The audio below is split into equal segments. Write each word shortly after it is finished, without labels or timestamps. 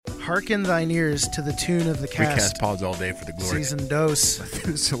Hearken thine ears to the tune of the We cast. cast pods all day for the glory. Season dos.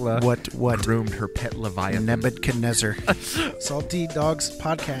 Methuselah What? groomed her pet Leviathan. Nebuchadnezzar. Salty Dogs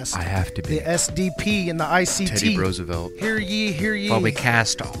Podcast. I have to be. The SDP and the ICT. Teddy Roosevelt. Hear ye, hear ye. For we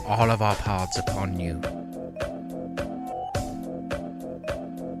cast all of our pods upon you.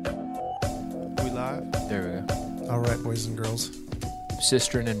 We live? There we go. All right, boys and girls.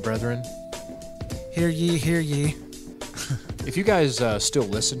 Sistren and brethren, Hear ye, hear ye. if you guys still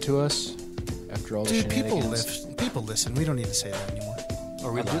listen to us after all the Dude, shenanigans, people listen. We don't need to say that anymore.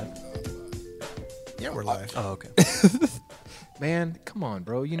 Are we live? Yeah, we're live. Oh, okay. man, come on,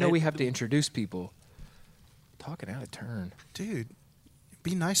 bro. You know we have to introduce people. Talking out of turn. Dude,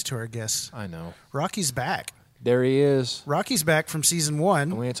 be nice to our guests. I know. Rocky's back. There he is. Rocky's back from season And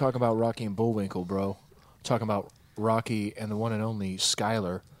 1. we ain't talking about Rocky and Bullwinkle, bro. We're talking about Rocky and the one and only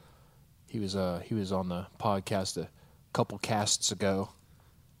Skyler. He was on the podcast a couple casts ago.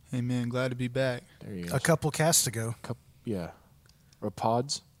 Hey, man, glad to be back. There you go. A couple casts ago. Yeah. Or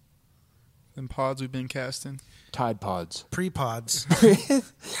pods? Them pods we've been casting. Tide pods. Pre-pods.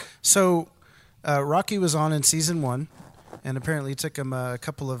 So, Rocky was on in season 1, and apparently it took him a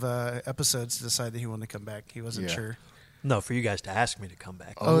couple of episodes to decide that he wanted to come back. He wasn't Yeah. sure. No, for you guys to ask me to come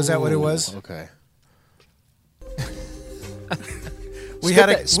back. Oh, is that what it was? Okay. We Spit had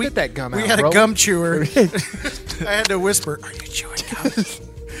that- spit that gum We out, had bro. a gum chewer. I had to whisper, "Are you chewing gum?"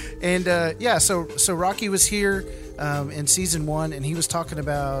 And so Rocky was here in season 1, and he was talking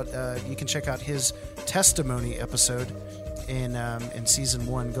about. You can check out his testimony episode in season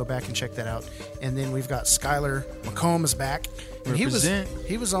 1. Go back and check that out. And then we've got Skyler McComb is back. And Represent.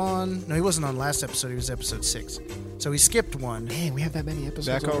 he was on. No, he wasn't on last episode. He was episode 6. So he skipped one. Dang, we have that many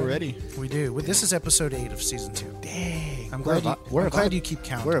episodes Back already. We do. Well, this is episode 8 of season 2. Dang. I'm Where glad have I- you keep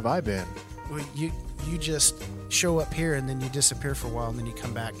count. Where have I been? Well, you just show up here and then you disappear for a while and then you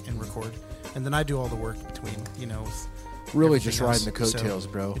come back and record, and then I do all the work between. With Really everything just riding else. the coattails, So,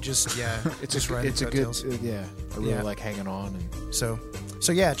 bro. it just It's just a, riding it's the a good, coattails. yeah. I really Yeah. like hanging on. And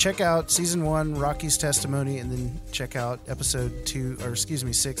So yeah, check out season 1, Rocky's testimony, and then check out episode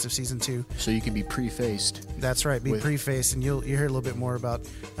 6 of season 2. so you can be pre-faced. That's right, be With- prefaced, and you'll hear a little bit more about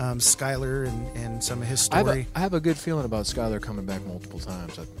Skyler and some of his I story. have a good feeling about Skyler coming back multiple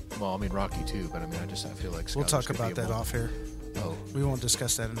times. Rocky too, but I feel like We'll Skyler's talk gonna about be that a off here. Oh, We won't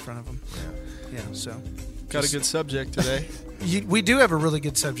discuss that in front of him. yeah. Yeah, so Got a good subject today. we do have a really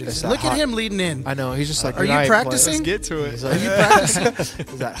good subject. It's that Look at hot- him leading in. I know. He's just like. Are you "Good night, practicing? Let's get to it. He's like- Are you practicing?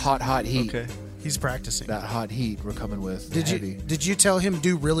 player." That hot heat. Okay. He's practicing. That hot heat we're coming with. Did heavy. you tell him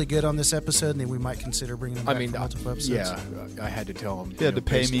do really good on this episode, and then we might consider bringing him back for multiple episodes? yeah, I had to tell him. He had to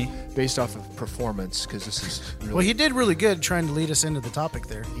pay based, me. based off of performance because this is really. Well, he did really good trying to lead us into the topic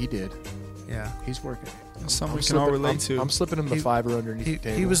there. He did. Yeah. He's working. That's something I'm we can all slipping- relate I'm, to. I'm slipping him the He- fiber underneath the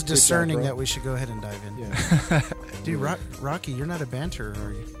table. He was Good job, discerning bro. that we should go ahead and dive in. Yeah, Dude, Rocky, you're not a banter,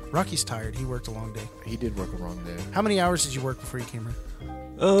 are you? Rocky's tired. He worked a long day. he did work a wrong day. How many hours did you work before you came here?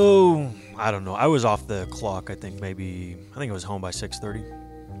 Oh, I don't know. I was off the clock. I think I was home by 6:30,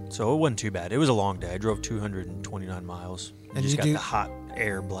 so it wasn't too bad. It was a long day. I drove 229 miles. And just you got do- the hot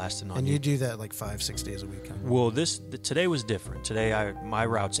air blasting on And you. you do that like 5-6 days a week. Huh? Well, today was different. Today, my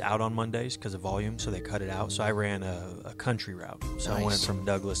route's out on Mondays because of volume, so they cut it out. So I ran a country route. So I went Nice. from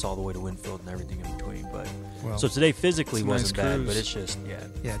Douglas all the way to Winfield and everything in between. But Well, so today physically It's a nice wasn't bad, cruise. but it's just yeah,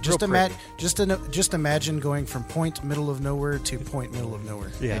 real just imagine going from point middle of nowhere to point middle of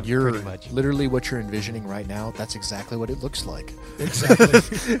nowhere. yeah, and you're pretty much. literally what you're envisioning right now. That's exactly what it looks like.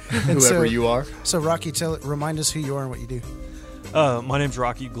 Exactly. Whoever so- you are. So Rocky, remind us who you are and what you do. My name's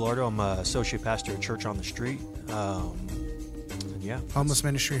Rocky Gallardo. I'm associate pastor at Church on the Street. And yeah, Homeless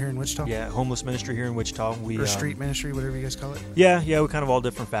ministry here in Wichita. yeah, homeless ministry here in Wichita. We Or street ministry, whatever you guys call it. Yeah, we kind of all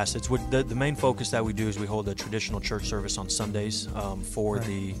different facets. The main focus that we do is we hold a traditional church service on Sundays for Right.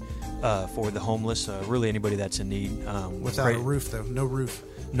 the homeless, really anybody that's in need. Without a roof, though. No roof.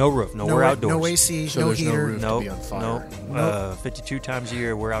 No roof. No, we're outdoors. No AC, So no there's no heater. roof. No, to be on fire. no. 52 times a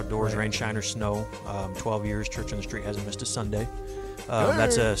year, we're outdoors, Right. rain, shine, or snow. 12 years, Church on the Street hasn't missed a Sunday. Good.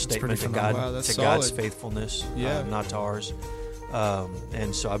 That's a That's statement pretty to phenomenal. God, Wow, that's to God's solid. faithfulness, Yeah. not to ours.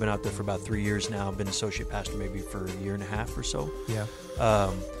 And so I've been out there for about 3 years now. I've been associate pastor maybe for a year and a half or so. Yeah.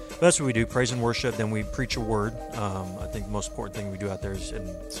 But that's what we do: praise and worship. Then we preach a word. I think the most important thing we do out there is,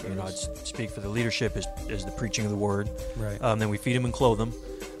 and I'd speak for the leadership, is the preaching of the word. Right. Then we feed them and clothe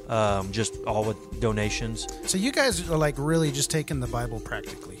them, just all with donations. So you guys are like really just taking the Bible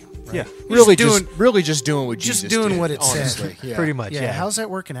practically. Right? Yeah. Really just doing what just Jesus doing did, what it said. honestly. Yeah. Pretty much. Yeah, Yeah. how's that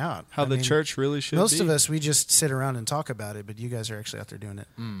working out? How I the mean, church really should Most be. of us, we just sit around and talk about it, but you guys are actually out there doing it.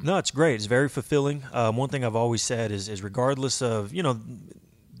 No, it's great. It's very fulfilling. One thing I've always said is regardless of,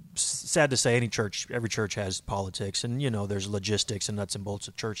 sad to say, every church has politics, and there's logistics and nuts and bolts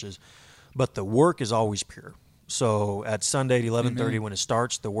of churches, but the work is always pure. So at Sunday at 11:30 when it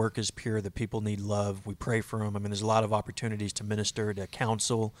starts, the work is pure. The people need love. We pray for them. I mean, there's a lot of opportunities to minister, to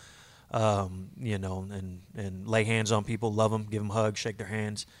counsel, and lay hands on people, love them, give them hugs, shake their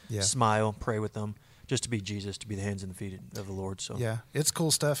hands, smile, pray with them, just to be Jesus, to be the hands and the feet of the Lord. So yeah, it's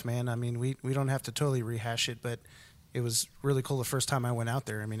cool stuff, man. I mean, we don't have to totally rehash it, but it was really cool the first time I went out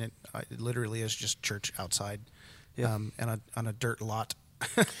there. I mean, it literally is just church outside, and on a dirt lot.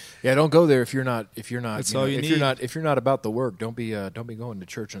 Yeah, don't go there if you're not. That's all you need. If you're not about the work, don't be going to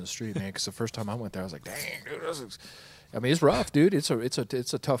church on the street, man. Because the first time I went there, I was like, dang, dude, I mean, it's rough, dude. It's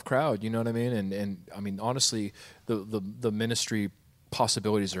a tough crowd. You know what I mean? And I mean, honestly, the ministry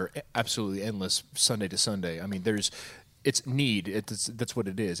possibilities are absolutely endless Sunday to Sunday. I mean, it's need. That's what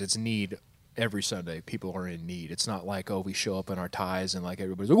it is. It's need. Every Sunday, people are in need. It's not like, we show up in our ties and like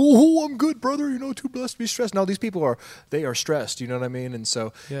everybody's like, oh, I'm good, brother. Too blessed to be stressed. No, these people are stressed. You know what I mean? And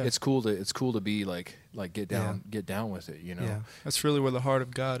so it's cool to be like get down with it. Yeah. That's really where the heart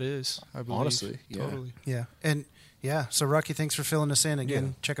of God is. I believe. Honestly, totally. Yeah, and so Rocky, thanks for filling us in again.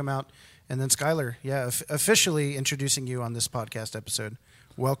 Yeah. Check them out, and then Skylar, officially introducing you on this podcast episode.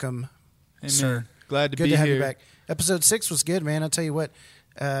 Welcome, Amen. sir. Glad to good be to have here. you back. Episode 6 was good, man. I'll tell you what.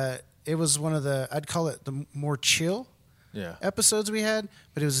 It was one of I'd call it the more chill episodes we had,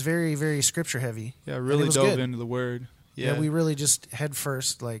 but it was very, very scripture heavy. Yeah, really dove into the word. Yeah, we really just head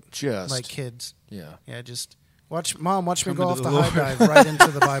first, like kids. Yeah, just watch me go off the Lord. high dive right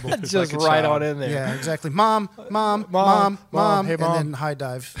into the Bible. just right on in there. Yeah, exactly. Mom, hey, and Mom. then high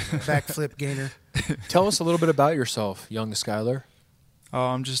dive, backflip gainer. Tell us a little bit about yourself, young Skylar.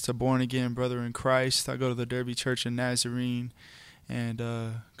 I'm just a born again brother in Christ. I go to the Derby Church in Nazarene. And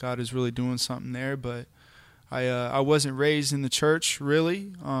God is really doing something there, but I wasn't raised in the church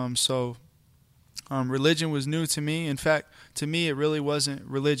really, so religion was new to me. In fact, to me, it really wasn't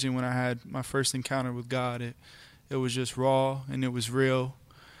religion when I had my first encounter with God. It was just raw and it was real,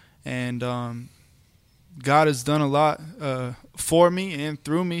 and God has done a lot for me and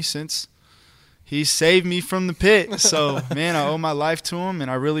through me since He saved me from the pit. So, man, I owe my life to Him,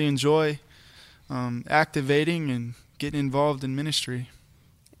 and I really enjoy activating and getting involved in ministry.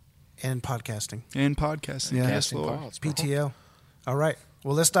 And podcasting. Yeah. Yes, Lord. PTL. All right.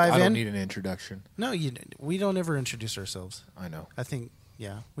 Well, let's dive in. I don't need an introduction. No, we don't ever introduce ourselves. I know. I think,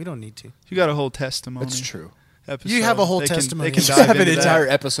 we don't need to. You got a whole testimony. That's true. Episode. You have a whole They testimony. Can You dive have an into entire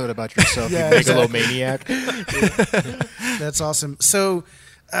that. episode about yourself, you Yeah, megalomaniac. That's awesome. So,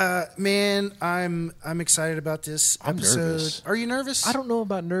 man, I'm excited about this I'm episode. nervous. Are you nervous? I don't know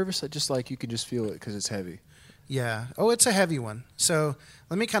about nervous. I just you can just feel it because it's heavy. Yeah. Oh, it's a heavy one. So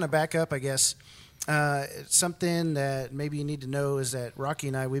let me kind of back up, I guess. Something that maybe you need to know is that Rocky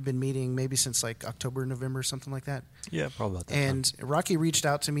and I, we've been meeting maybe since like October, November, something like that. yeah, probably about that. And Rocky reached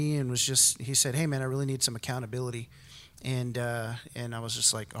out to me and he said, hey, man, I really need some accountability. And I was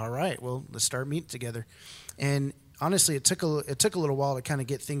just like, all right, well, let's start meeting together. And honestly, it took a little while to kind of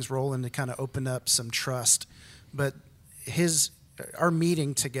get things rolling, to kind of open up some trust. But our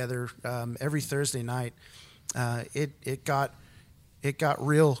meeting together every Thursday night, it got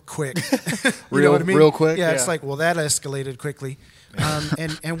real quick. You know what I mean? Real quick. Yeah, it's like, well, that escalated quickly.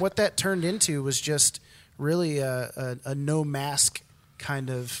 And what that turned into was just really a no mask kind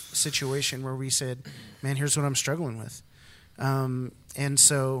of situation where we said, man, here's what I'm struggling with. And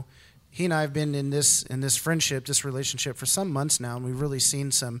so he and I have been in this friendship, this relationship for some months now, and we've really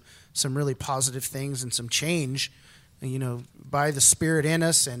seen some really positive things and some change, by the Spirit in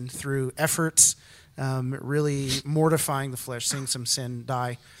us and through efforts. Really mortifying the flesh, seeing some sin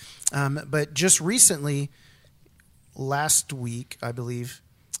die. But just recently, last week, I believe,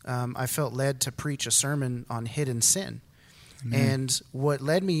 I felt led to preach a sermon on hidden sin. Mm-hmm. And what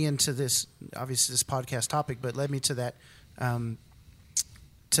led me into this, obviously this podcast topic, but led me to that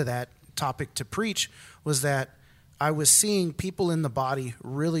topic to preach was that I was seeing people in the body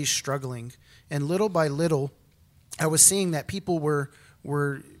really struggling. And little by little, I was seeing that people were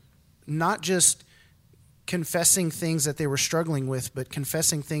not just confessing things that they were struggling with, but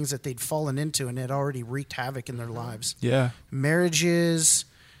confessing things that they'd fallen into and had already wreaked havoc in their lives. Yeah. Marriages,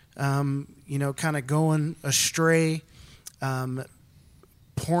 kind of going astray,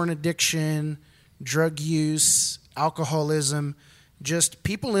 porn addiction, drug use, alcoholism, just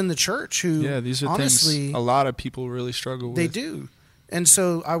people in the church who these are honestly, things a lot of people really struggle with. They do. And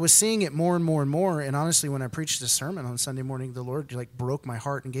so I was seeing it more and more and more. And honestly, when I preached this sermon on Sunday morning, the Lord broke my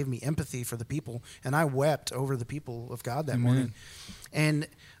heart and gave me empathy for the people. And I wept over the people of God that morning. And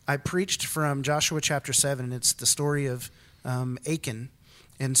I preached from Joshua chapter 7. And it's the story of Achan.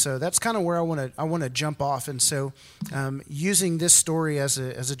 And so that's kind of where I want to jump off. And so using this story as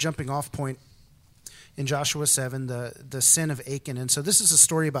a jumping off point in Joshua 7, the sin of Achan. And so this is a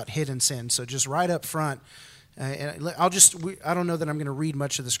story about hidden sin. So just right up front, and I don't know that I'm going to read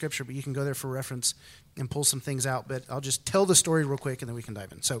much of the scripture, but you can go there for reference and pull some things out. But I'll just tell the story real quick, and then we can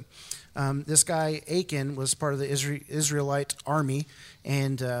dive in. So this guy, Achan, was part of the Israelite army,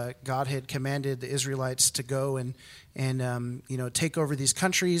 and God had commanded the Israelites to go and take over these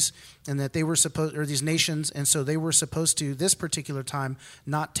countries, and that they were supposed, or these nations, and so they were supposed to, this particular time,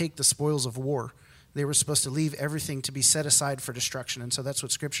 not take the spoils of war. They were supposed to leave everything to be set aside for destruction. And so that's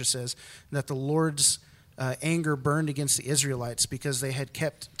what Scripture says, that the Lord's anger burned against the Israelites because they had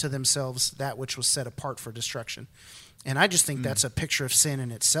kept to themselves that which was set apart for destruction. And I just think that's a picture of sin in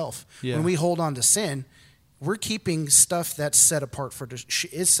itself. Yeah. When we hold on to sin, we're keeping stuff that's set apart for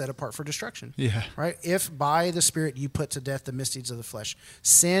destruction. Yeah. Right? If by the Spirit you put to death the misdeeds of the flesh,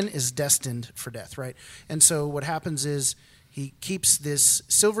 sin is destined for death, right? And so what happens is he keeps this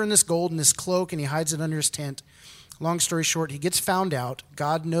silver and this gold in this cloak, and he hides it under his tent. Long story short, he gets found out.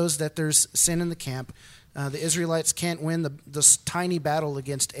 God knows that there's sin in the camp. The Israelites can't win this tiny battle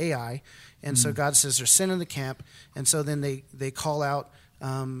against Ai, and so God says there's sin in the camp. And so then they call out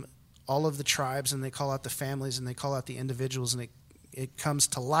all of the tribes, and they call out the families, and they call out the individuals, and it comes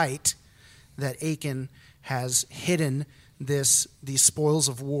to light that Achan has hidden these spoils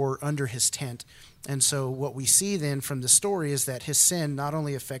of war under his tent. And so what we see then from the story is that his sin not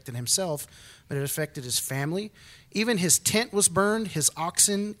only affected himself, but it affected his family. Even his tent was burned, his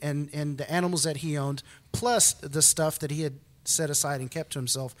oxen and the animals that he owned, plus the stuff that he had set aside and kept to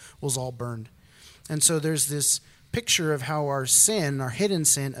himself was all burned. And so there's this picture of how our sin, our hidden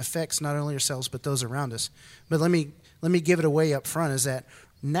sin, affects not only ourselves but those around us. But let me give it away up front, is that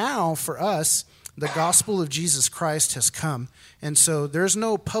now for us, the gospel of Jesus Christ has come. And so there's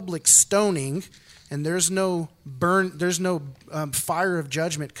no public stoning, and there's no fire of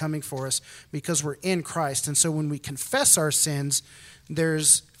judgment coming for us because we're in Christ. And so when we confess our sins,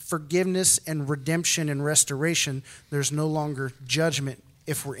 there's forgiveness and redemption and restoration. There's no longer judgment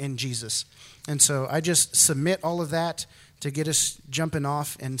if we're in Jesus. And so I just submit all of that to get us jumping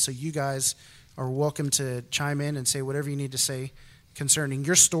off. And so you guys are welcome to chime in and say whatever you need to say concerning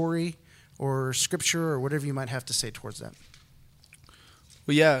your story or scripture or whatever you might have to say towards that.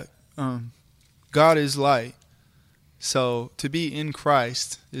 Well, yeah, God is light. So to be in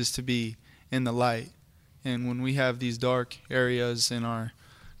Christ is to be in the light. And when we have these dark areas in our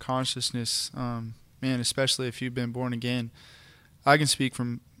consciousness, man, especially if you've been born again, I can speak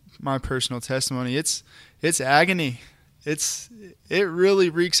from my personal testimony. It's agony. It really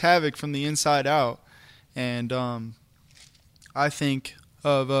wreaks havoc from the inside out. And I think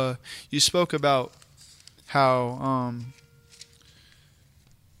of you spoke about how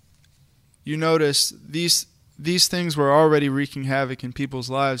you notice these things were already wreaking havoc in people's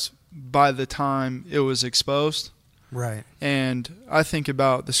lives by the time it was exposed. Right. And I think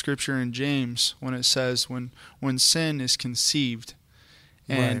about the scripture in James when it says when sin is conceived,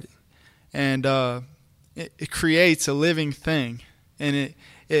 and it creates a living thing, and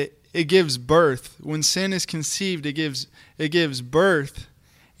it gives birth. When sin is conceived, it gives birth,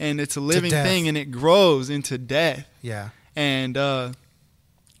 and it's a living thing, and it grows into death. Yeah. And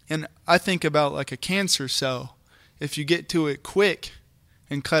I think about like a cancer cell. If you get to it quick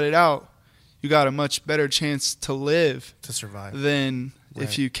and cut it out, you got a much better chance to live, to survive, than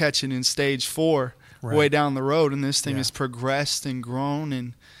if you catch it in stage 4 way down the road, and this thing has progressed and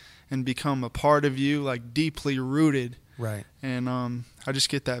grown and become a part of you, like deeply rooted. Right. And I just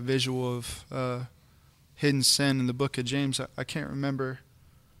get that visual of hidden sin in the book of James. I can't remember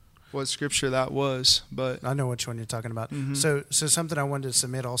what scripture that was, but I know which one you're talking about. Mm-hmm. So something I wanted to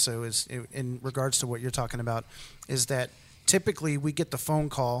submit also is in regards to what you're talking about is that typically we get the phone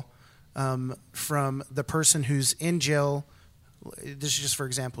call from the person who's in jail. This is just for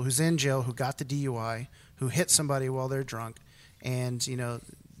example, who's in jail, who got the DUI, who hit somebody while they're drunk, and you know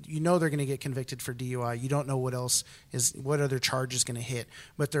they're going to get convicted for DUI. You don't know what other charge is going to hit,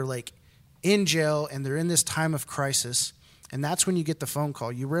 but they're like in jail and they're in this time of crisis. And that's when you get the phone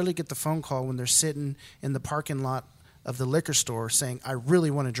call. You rarely get the phone call when they're sitting in the parking lot of the liquor store saying, I really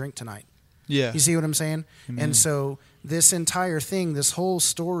want to drink tonight. Yeah. You see what I'm saying? Amen. And so this entire thing, this whole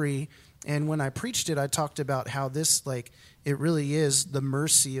story, and when I preached it, I talked about how this, it really is the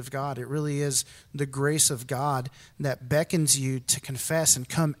mercy of God. It really is the grace of God that beckons you to confess and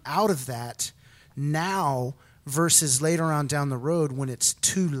come out of that now versus later on down the road when it's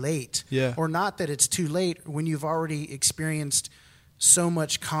too late. Yeah. Or not that it's too late when you've already experienced so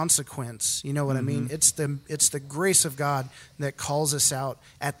much consequence. You know what I mean? It's the grace of God that calls us out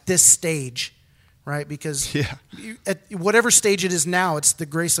at this stage, right? Because at whatever stage it is now, it's the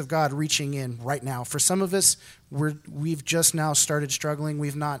grace of God reaching in right now. For some of us, we've just now started struggling.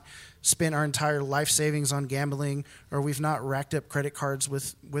 We've not spent our entire life savings on gambling, or we've not racked up credit cards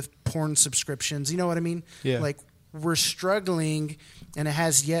with porn subscriptions. You know what I mean? Yeah. Like, we're struggling, and it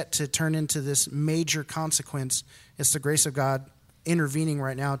has yet to turn into this major consequence. It's the grace of God intervening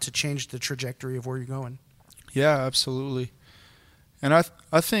right now to change the trajectory of where you're going. Yeah, absolutely. And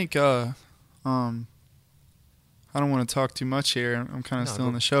I think I don't want to talk too much here. I'm kind of still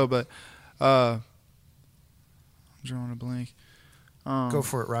in the show, but I'm drawing a blank. Go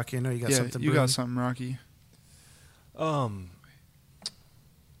for it, Rocky. I know you got something. You got something, Rocky.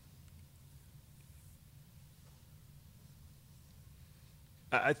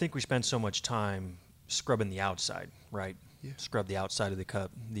 I think we spend so much time scrubbing the outside, right? Yeah. Scrub the outside of the cup,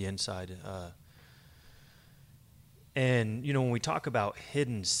 the inside. And, when we talk about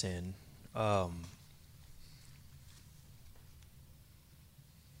hidden sin, I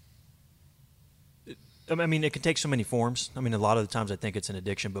mean, it can take so many forms. I mean, a lot of the times I think it's an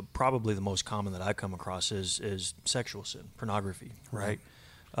addiction, but probably the most common that I come across is sexual sin, pornography, right?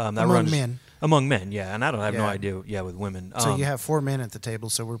 Among men. Among men, yeah. And I have no idea, with women. So you have 4 men at the table,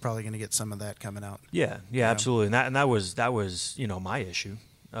 so we're probably going to get some of that coming out. Yeah, absolutely. And that was my issue.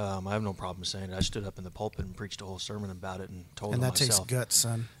 I have no problem saying it. I stood up in the pulpit and preached a whole sermon about it and told them myself. And that takes guts,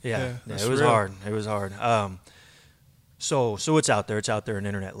 son. Yeah, it was hard. It was hard. So it's out there. It's out there in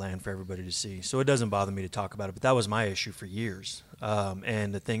internet land for everybody to see. So it doesn't bother me to talk about it. But that was my issue for years.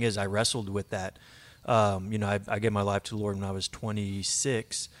 And the thing is, I wrestled with that. I gave my life to the Lord when I was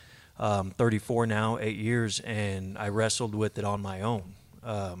 26, 34 now, 8 years, and I wrestled with it on my own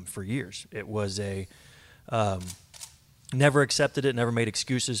for years. It was never accepted it, never made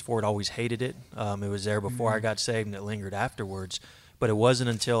excuses for it, always hated it. It was there before I got saved, and it lingered afterwards. But it wasn't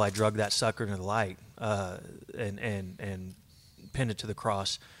until I drug that sucker into the light and pinned it to the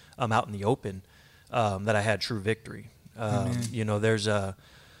cross out in the open that I had true victory. There's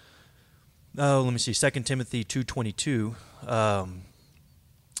let me see, 2 Timothy 2:22,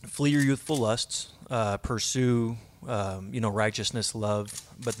 flee your youthful lusts, pursue, righteousness, love,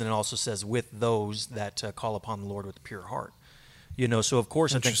 but then it also says with those that call upon the Lord with a pure heart. So of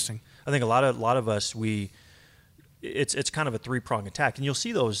course I think a lot of us, it's kind of a 3-pronged attack, and you'll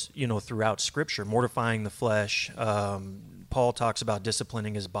see those, throughout Scripture, mortifying the flesh. Paul talks about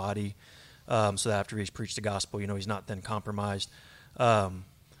disciplining his body, so that after he's preached the gospel, he's not then compromised.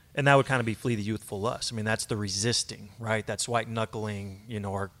 And that would kind of be flee the youthful lust. I mean, that's the resisting, right? That's white knuckling,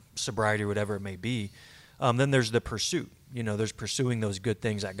 our sobriety or whatever it may be. Then there's the pursuit. There's pursuing those good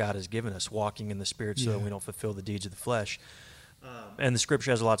things that God has given us, walking in the Spirit so that we don't fulfill the deeds of the flesh. And the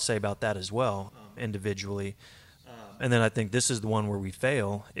Scripture has a lot to say about that as well, individually. And then I think this is the one where we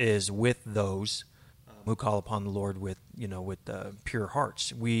fail, is with those who call upon the Lord with pure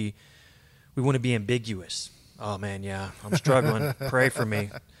hearts. We want to be ambiguous. Oh, man, yeah, I'm struggling. Pray for me.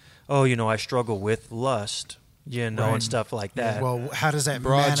 Oh, I struggle with lust, and stuff like that. Well, how does that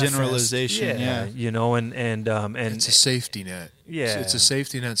broad manifest? generalization? Yeah. And it's a safety net. Yeah, it's a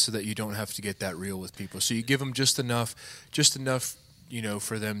safety net so that you don't have to get that real with people. So you give them just enough,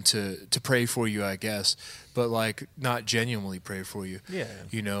 for them to pray for you, I guess, but like not genuinely pray for you. Yeah.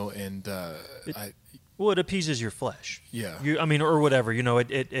 It appeases your flesh. Yeah. Or whatever.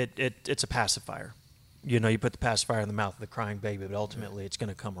 It's a pacifier. You put the pacifier in the mouth of the crying baby, but ultimately it's going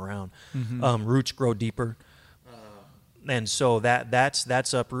to come around. Mm-hmm. Roots grow deeper, and so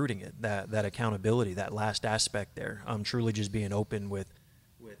that's uprooting it. That accountability, that last aspect there. Truly just being open with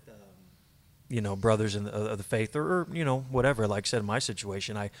brothers in the faith, or whatever. Like I said, in my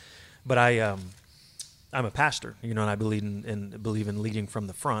situation, I'm a pastor, and I believe in leading from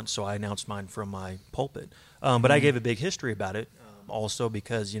the front. So I announced mine from my pulpit, but I gave a big history about it. Also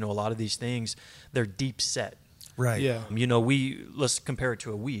because, a lot of these things, they're deep set. Right. Yeah. Let's compare it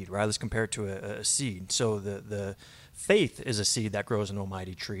to a weed, right? Let's compare it to a seed. So the faith is a seed that grows an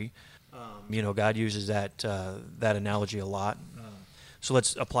almighty tree. God uses that analogy a lot. So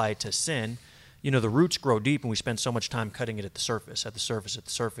let's apply it to sin. The roots grow deep, and we spend so much time cutting it at the surface,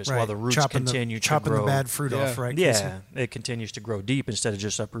 right. while the roots continue to grow. Chopping the bad fruit off, right? Yeah, it continues to grow deep instead of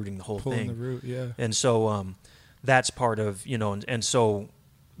just uprooting the whole Pulling thing. the root, yeah. And so that's part of, and so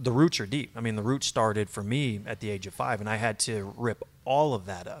the roots are deep. I mean, the roots started for me at the age of 5, and I had to rip all of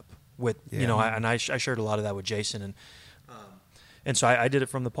that up with, I shared a lot of that with Jason, and And so I did it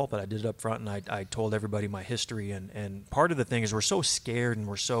from the pulpit. I did it up front, and I told everybody my history. And part of the thing is we're so scared and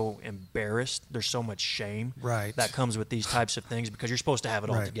we're so embarrassed. There's so much shame that comes with these types of things because you're supposed to have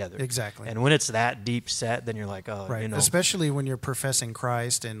it all together. Exactly. And when it's that deep set, then you're like, oh, right. you know. Especially when you're professing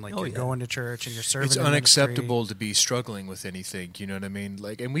Christ and you're going to church and you're serving. It's in unacceptable ministry. to be struggling with anything. You know what I mean?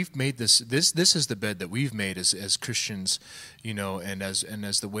 Like, and we've made this is the bed that we've made as Christians, you know, and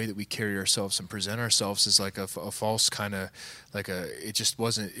as the way that we carry ourselves and present ourselves is like a false kind of like it's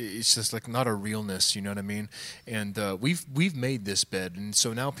just like not a realness, you know what I mean? And we've made this bed, and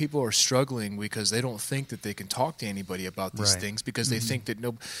so now people are struggling because they don't think that they can talk to anybody about these things because they think that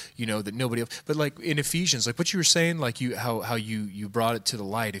that nobody else. But like in Ephesians, like what you were saying, like how you brought it to the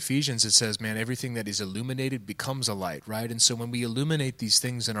light. Ephesians, it says, man, everything that is illuminated becomes a light, right? And so when we illuminate these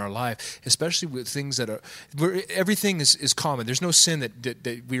things in our life, especially with things that are where everything is common. There's no sin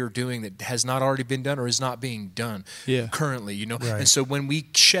that we are doing that has not already been done or is not being done currently, you know. Right. And so when we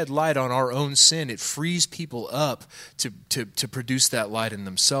shed light on our own sin, it frees people up to produce that light in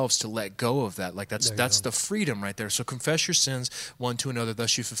themselves, to let go of that. Like that's the freedom right there. So confess your sins one to another,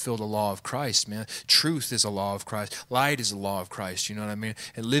 thus you fulfill the law of Christ, man. Truth is a law of Christ. Light is a law of Christ, you know what I mean?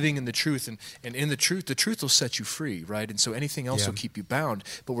 And living in the truth and in the truth will set you free, right? And so anything else will keep you bound.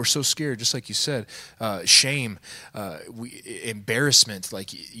 But we're so scared, just like you said, shame, embarrassment,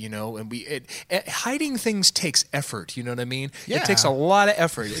 like, you know, and hiding things takes effort, you know what I mean? Yeah. It takes a lot of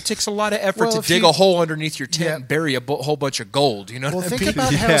effort. It takes a lot of effort Well, to if dig you- a hole underneath your tent and bury a whole bunch of gold, you know Well, what I think mean?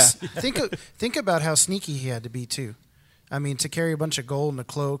 about how think about how sneaky he had to be too. I mean, to carry a bunch of gold and a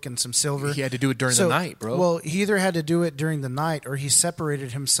cloak and some silver. He had to do it during the night, bro. Well, he either had to do it during the night or he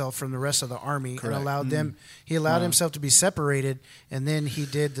separated himself from the rest of the army and allowed them. He allowed himself to be separated, and then he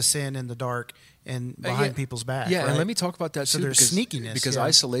did the sin in the dark and behind people's back. Yeah, right? and let me talk about that So too. there's sneakiness, because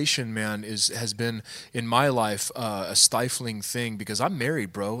isolation, man, has been in my life a stifling thing. Because I'm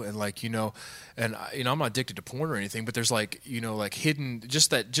married, bro, and like I'm not addicted to porn or anything, but there's like hidden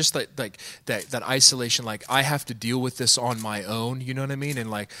just that isolation. Like I have to deal with this on my own, you know what I mean? And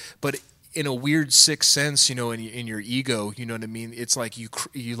like, but in a weird sick sense, you know, in your ego, you know what I mean? It's like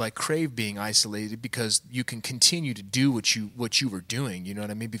you like crave being isolated because you can continue to do what you were doing, you know what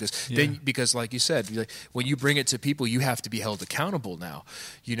I mean? Because like you said, when you bring it to people, you have to be held accountable now,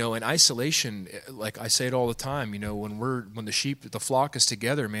 you know. And isolation, like I say it all the time, you know, when the flock is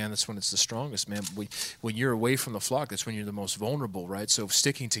together, man, that's when it's the strongest, man. When you're away from the flock, that's when you're the most vulnerable, right? So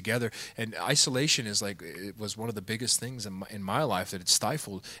sticking together and isolation is like, it was one of the biggest things in my life that it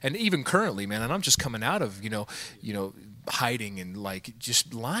stifled, and even currently, man, and I'm just coming out of hiding and like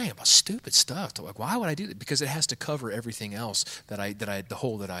just lying about stupid stuff. Like, why would I do that? Because it has to cover everything else the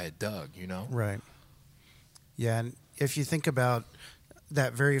hole that I had dug, you know. Right. Yeah, and if you think about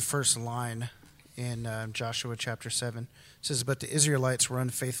that very first line in Joshua chapter 7, it says, "But the Israelites were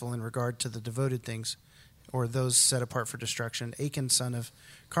unfaithful in regard to the devoted things, or those set apart for destruction. Achan, son of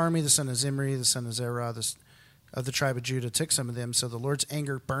Carmi, the son of Zimri, the son of Zerah, of the tribe of Judah, took some of them. So the Lord's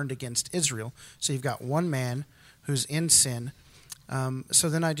anger burned against Israel." So you've got one man who's in sin. So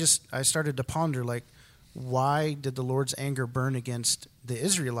then I started to ponder, like, why did the Lord's anger burn against the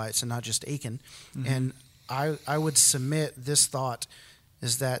Israelites and not just Achan? Mm-hmm. And I would submit this thought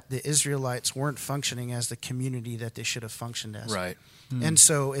is that the Israelites weren't functioning as the community that they should have functioned as. Right. Mm-hmm. And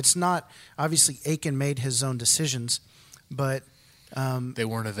so it's not, obviously Achan made his own decisions, but they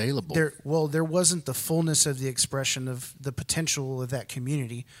weren't available. There wasn't the fullness of the expression of the potential of that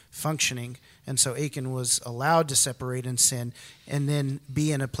community functioning, and so Achan was allowed to separate and sin, and then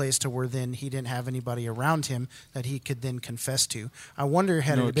be in a place to where then he didn't have anybody around him that he could then confess to. I wonder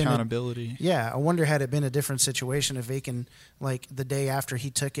had it been accountability. I wonder had it been a different situation if Achan, like the day after he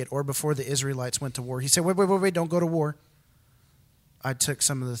took it, or before the Israelites went to war, he said, "Wait, don't go to war. I took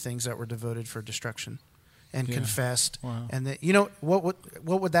some of the things that were devoted for destruction." And confessed, and that, you know, what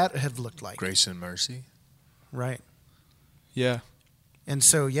would that have looked like? Grace and mercy, right? Yeah. And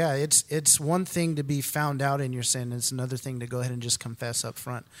so, it's one thing to be found out in your sin; it's another thing to go ahead and just confess up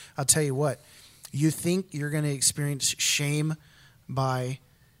front. I'll tell you what: you think you're going to experience shame by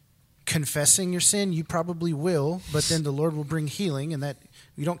confessing your sin, you probably will, but then the Lord will bring healing, and that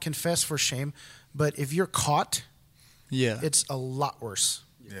you don't confess for shame. But if you're caught, it's a lot worse.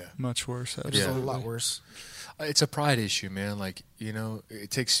 Yeah, much worse. It's a lot worse. It's a pride issue, man. Like, you know,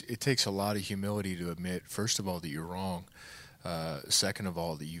 it takes a lot of humility to admit, first of all, that you're wrong. Second of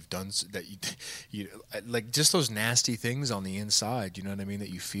all, that you've done that. You like just those nasty things on the inside. You know what I mean? That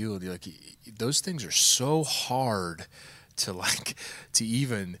you feel like those things are so hard to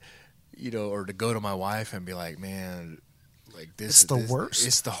even, you know, or to go to my wife and be like, man, like this. It's the worst.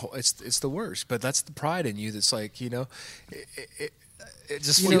 It's the whole. It's the worst. But that's the pride in you. That's like, it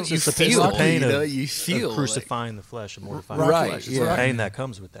just You know, feels. You it's the feel. pain You feel of crucifying the flesh and mortifying Right, the flesh. It's yeah. the pain that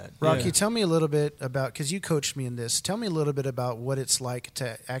comes with that. Rocky, Yeah. tell me a little bit about, because you coached me in this. Tell me a little bit about what it's like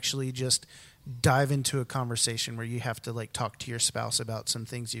to actually just dive into a conversation where you have to like talk to your spouse about some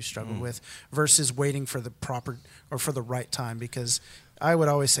things you struggle with versus waiting for the proper or for the right time. Because I would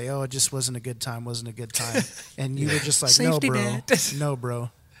always say, "Oh, it just wasn't a good time. Wasn't a good time," and you were just like, Safety "No, bro, net. no, bro."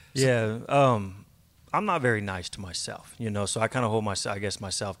 Yeah, I'm not very nice to myself, so I kind of hold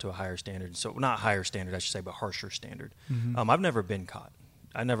myself to a higher standard. So not higher standard, I should say, but harsher standard. I've never been caught.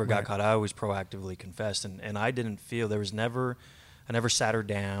 I never got caught. I always proactively confessed, and I didn't feel I never sat her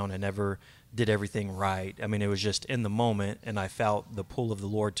down. I never did everything right. I mean, it was just in the moment, and I felt the pull of the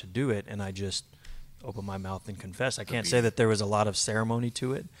Lord to do it, and I just opened my mouth and confessed. I can't say that there was a lot of ceremony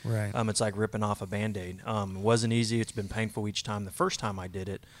to it. Right. It's like ripping off a Band-Aid. It wasn't easy. It's been painful each time. The first time I did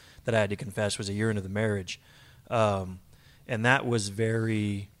it that I had to confess was a year into the marriage. And that was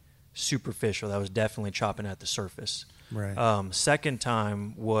very superficial. That was definitely chopping at the surface. Right. Second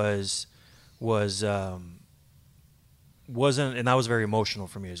time wasn't, and that was very emotional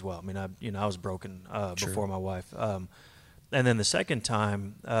for me as well. I mean, I was broken before my wife. And then the second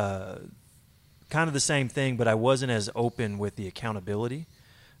time, kind of the same thing, but I wasn't as open with the accountability.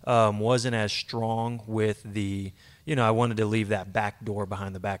 Wasn't as strong with the, I wanted to leave that back door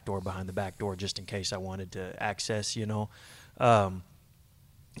behind the back door behind the back door just in case I wanted to access,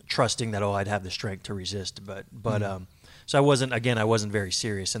 trusting that, I'd have the strength to resist. But so I wasn't very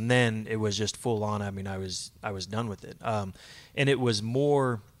serious. And then it was just full on. I mean, I was done with it. And it was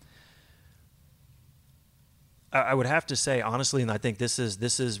more, I would have to say, honestly, and I think this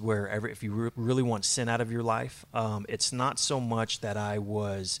is where if you really want sin out of your life, it's not so much that I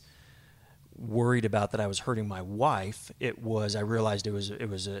was worried about that I was hurting my wife. It was, I realized it was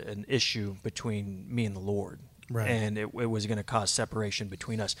an issue between me and the Lord. Right. And it was going to cause separation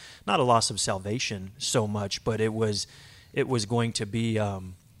between us. Not a loss of salvation so much, but it was going to be,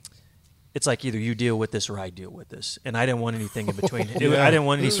 it's like either you deal with this or I deal with this. And I didn't want anything in between. I didn't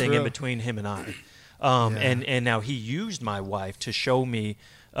want anything in between him and I. And now he used my wife to show me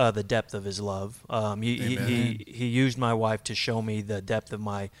the depth of his love. He used my wife to show me the depth of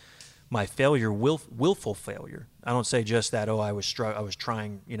my failure, willful failure. I don't say just that. I was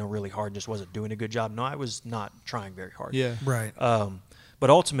trying, really hard, and just wasn't doing a good job. No, I was not trying very hard. Yeah. Right. But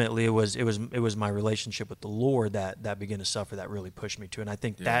ultimately, it was my relationship with the Lord that began to suffer. That really pushed me to, and I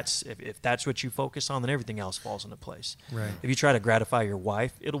think that's if that's what you focus on, then everything else falls into place. Right. If you try to gratify your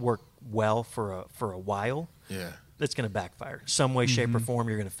wife, it'll work well for a while. Yeah. It's going to backfire. Some way, shape, or form,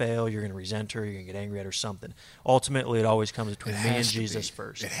 you're going to fail. You're going to resent her. You're going to get angry at her. Something. Ultimately, it always comes between me and Jesus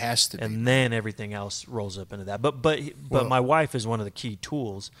first. It has to be. And then everything else rolls up into that. But my wife is one of the key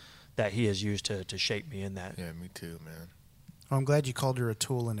tools that he has used to shape me in that. Yeah, me too, man. Well, I'm glad you called her a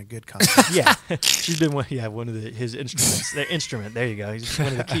tool in a good context. Yeah, she's been one of his instruments. The instrument. There you go. He's one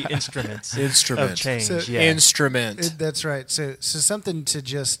of the key instruments of change. So- Instrument. That's right. So something to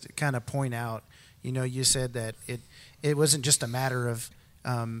just kind of point out. You said that it wasn't just a matter of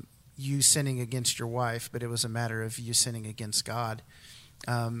you sinning against your wife, but it was a matter of you sinning against God.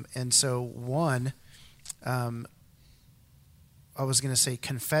 And so I was going to say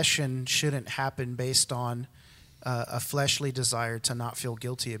confession shouldn't happen based on a fleshly desire to not feel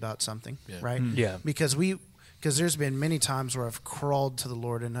guilty about something, right? Yeah. Because there's been many times where I've crawled to the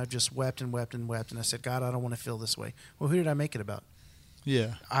Lord and I've just wept and wept and wept, and I said, God, I don't want to feel this way. Well, who did I make it about?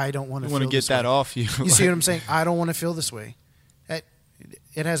 Yeah. I don't want to You want to get that off you. You see what I'm saying? I don't want to feel this way.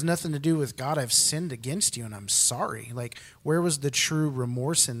 It has nothing to do with God. I've sinned against you and I'm sorry. Like, where was the true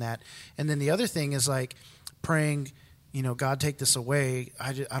remorse in that? And then the other thing is like praying, God, take this away.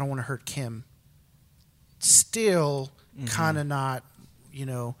 I don't want to hurt Kim. Still kind of not,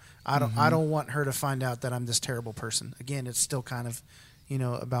 I don't want her to find out that I'm this terrible person. Again, it's still kind of,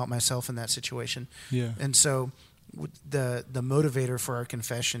 about myself in that situation. Yeah. And so the motivator for our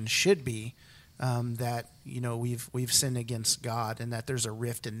confession should be that we've sinned against God and that there's a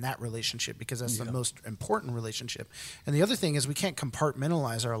rift in that relationship, because that's the most important relationship. And the other thing is we can't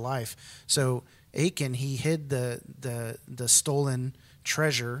compartmentalize our life. So Achan, he hid the stolen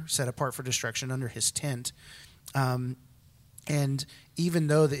treasure set apart for destruction under his tent. And even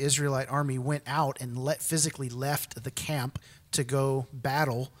though the Israelite army went out and physically left the camp to go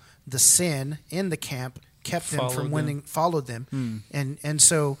battle, the sin in the camp kept them from winning, followed them. And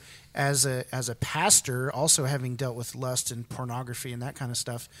so as a pastor, also having dealt with lust and pornography and that kind of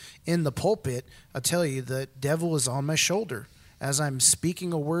stuff in the pulpit, I'll tell you, the devil is on my shoulder. as I'm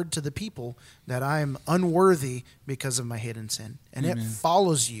speaking a word to the people, that I'm unworthy because of my hidden sin. And it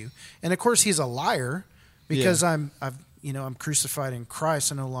follows you. And of course, he's a liar because I'm crucified in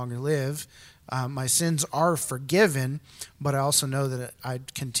Christ. I no longer live. My sins are forgiven, but I also know that I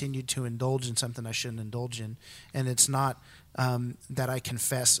continue to indulge in something I shouldn't indulge in. And it's not that I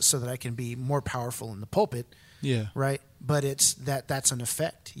confess so that I can be more powerful in the pulpit. Yeah. Right. But it's that's an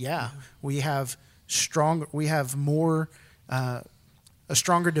effect. Yeah. We have more, a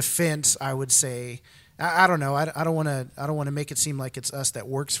stronger defense, I would say. I don't know. I don't want to make it seem like it's us that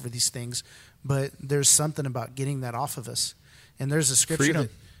works for these things, but there's something about getting that off of us. And there's a scripture Freedom.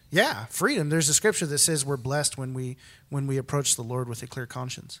 Freedom. There's a scripture that says we're blessed when we approach the Lord with a clear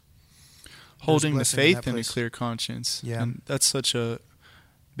conscience. Holding the blessing faith in in a that place. clear conscience. Yeah. And that's such a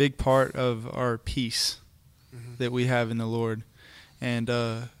big part of our peace that we have in the Lord. And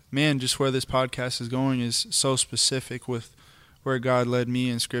man, just where this podcast is going is so specific with where God led me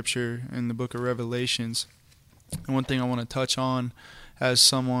in Scripture in the book of Revelations. And one thing I want to touch on as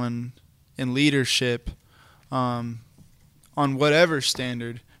someone in leadership, on whatever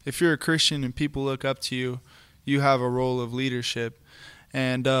standard, if you're a Christian and people look up to you, you have a role of leadership.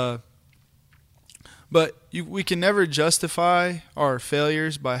 And we can never justify our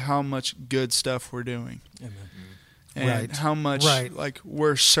failures by how much good stuff we're doing. Amen. And how much like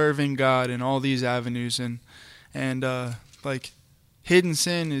we're serving God in all these avenues, and like hidden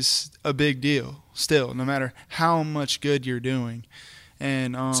sin is a big deal still, no matter how much good you're doing.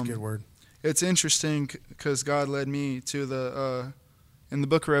 And That's a good word. It's interesting because God led me to the in the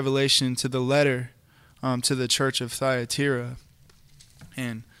book of Revelation to the letter to the church of Thyatira,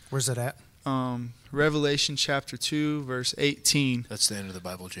 and Where's that at? Revelation chapter 2 verse 18. That's the end of the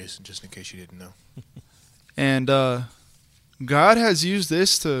Bible, Jason, just in case you didn't know. And God has used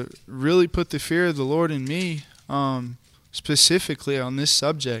this to really put the fear of the Lord in me, specifically on this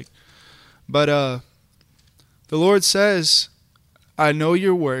subject. But the Lord says, I know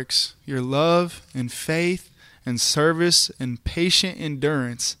your works, your love and faith and service and patient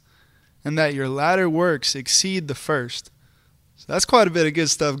endurance, and that your latter works exceed the first. So that's quite a bit of good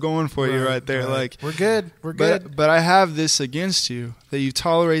stuff going for you right there. Like we're good. We're good. But I have this against you, that you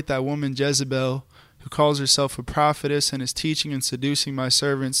tolerate that woman Jezebel, who calls herself a prophetess and is teaching and seducing my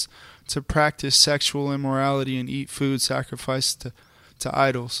servants to practice sexual immorality and eat food sacrificed to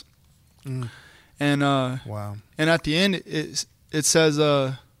idols. And Wow. And at the end it says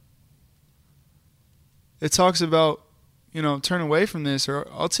it talks about, turn away from this or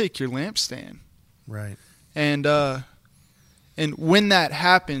I'll take your lampstand. Right. And when that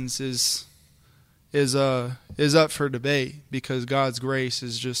happens is up for debate, because God's grace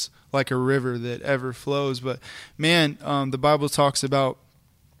is just like a river that ever flows. But man, the Bible talks about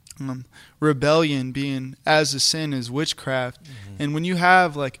rebellion being as a sin as witchcraft. And when you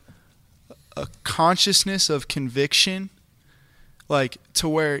have like a consciousness of conviction, like to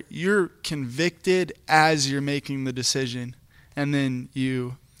where you're convicted as you're making the decision, and then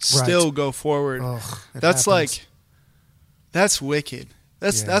you still go forward, that's like, that's wicked.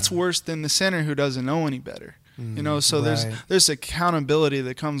 That's worse than the sinner who doesn't know any better. So there's accountability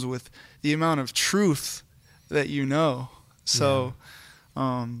that comes with the amount of truth that you know. So,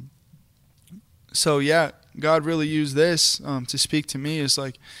 God really used this to speak to me. It's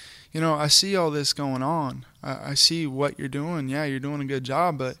like, I see all this going on. I see what you're doing. Yeah, you're doing a good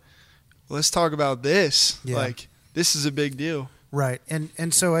job, but let's talk about this. Yeah. Like, this is a big deal. Right.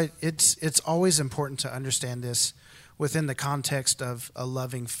 And so it's always important to understand this within the context of a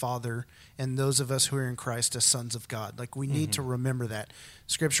loving Father and those of us who are in Christ as sons of God. Like, we need to remember that.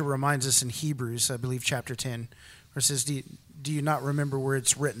 Scripture reminds us in Hebrews, I believe chapter 10, where it says, do you not remember where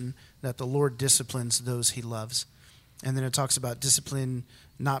it's written that the Lord disciplines those he loves? And then it talks about discipline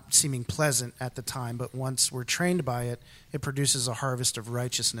not seeming pleasant at the time, but once we're trained by it, it produces a harvest of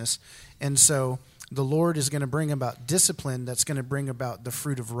righteousness. And so the Lord is going to bring about discipline that's going to bring about the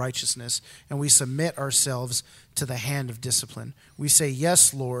fruit of righteousness, and we submit ourselves to the hand of discipline. We say,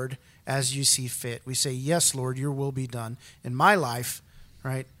 yes, Lord, as you see fit. We say, yes, Lord, your will be done in my life,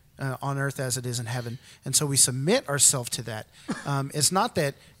 right, on earth as it is in heaven. And so we submit ourselves to that. It's not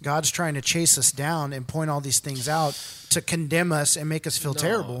that God's trying to chase us down and point all these things out to condemn us and make us feel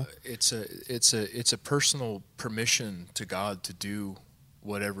terrible. It's a personal permission to God to do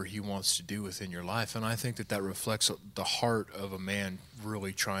whatever he wants to do within your life. And I think that reflects the heart of a man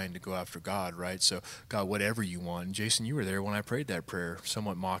really trying to go after God, right? So, God, whatever you want. And Jason, you were there when I prayed that prayer,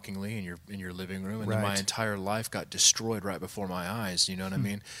 somewhat mockingly in your living room, and then my entire life got destroyed right before my eyes. You know what I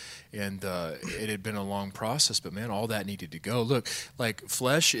mean? And it had been a long process, but man, all that needed to go. Look, like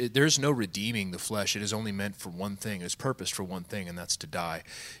flesh, there's no redeeming the flesh. It is only meant for one thing. It's purposed for one thing, and that's to die.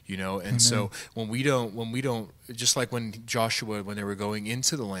 You know, and so when we don't, just like when Joshua, when they were going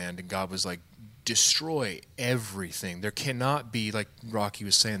into the land, and God was like, destroy everything. There cannot be, like Rocky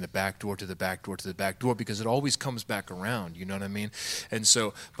was saying, the back door to the back door to the back door, because it always comes back around. You know what I mean? And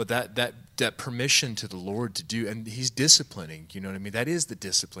so, but that permission to the Lord to do, and he's disciplining, you know what I mean? That is the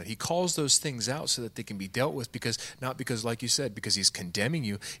discipline. He calls those things out so that they can be dealt with, because not because, like you said, because he's condemning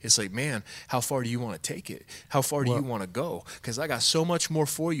you. It's like, man, how far do you want to take it? How far do you want to go? Because I got so much more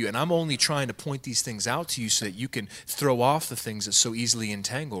for you, and I'm only trying to point these things out to you so that you can throw off the things that so easily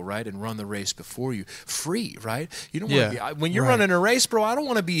entangle, right? And run the race before you free, right? You don't want to be, when you're running a race, bro, I don't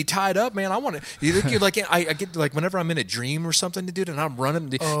want to be tied up, man. I want to, I get like, whenever I'm in a dream or something, dude, and I'm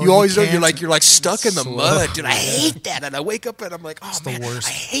running, you always know you're like stuck in the mud, dude. I hate that. And I wake up and I'm like, oh man, I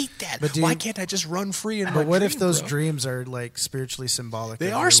hate that. But dude, why can't I just run free in my dream? But what if those dreams are like spiritually symbolic?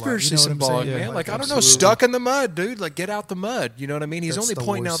 They are spiritually symbolic, man. Like, I don't know, stuck in the mud, dude. Like, get out the mud. You know what I mean? He's only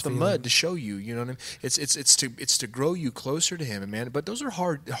pointing out the mud to show you. You know what I mean? It's to grow you closer to him, man. But those are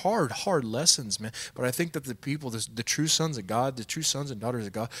hard lessons, man. But I think that the people, the true sons of God, the true sons and daughters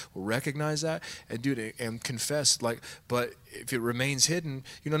of God, will recognize that and do it and confess. Like, but if it remains hidden,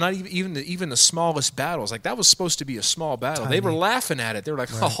 you know, not even the smallest battles. Like, that was supposed to be a small battle. Tiny. They were laughing at it. They were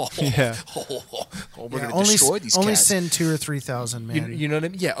like, we're going to destroy these only cats. send 2,000 or 3,000, man. You know what I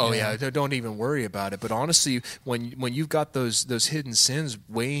mean? Yeah. Oh, yeah. Don't even worry about it. But honestly, when you've got those hidden sins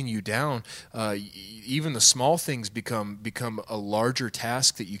weighing you down, even the small things become a larger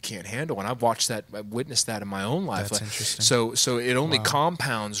task that you can't handle. And I've witnessed that in my own life. That's interesting. So it only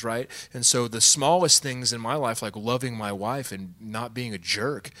compounds, right? And so the smallest things in my life, like loving my wife and not being a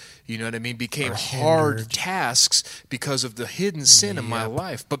jerk, you know what I mean, became hard tasks because of the hidden sin in my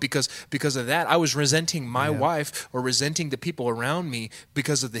life. But because of that, I was resenting my wife or resenting the people around me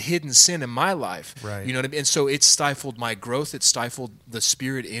because of the hidden sin in my life. Right. You know what I mean? And so it stifled my growth. It stifled the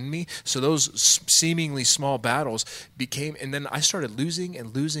spirit in me. So those seemingly small battles became, and then I started losing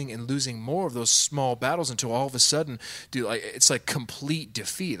and losing and losing more of those small battles until all of a sudden, dude, like, it's like complete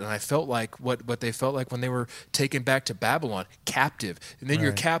defeat. And I felt like what they felt like when they were taken back to Babylon, captive. And then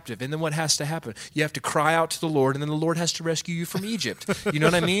you're captive. And then what has to happen? You have to cry out to the Lord, and then the Lord has to rescue you from Egypt. You know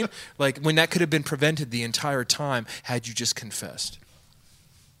what I mean? Like, when that could have been prevented the entire time had you just confessed.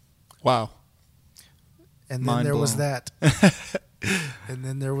 Wow. And then there was that. And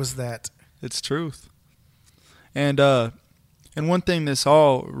then there was that. It's truth. And one thing this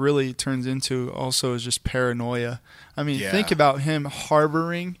all really turns into also is just paranoia. I mean, think about him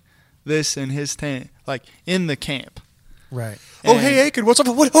harboring this in his tent, like in the camp. Right. Oh, hey, Achan, what's up?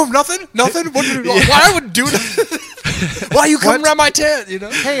 What? Oh, nothing? Why I would do that? Why you coming around my tent? You know?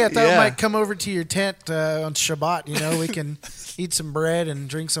 Hey, I thought I might come over to your tent on Shabbat. You know, we can eat some bread and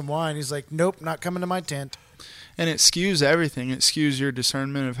drink some wine. He's like, nope, not coming to my tent. And it skews everything. It skews your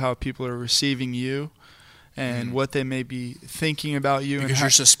discernment of how people are receiving you and what they may be thinking about you. Because you're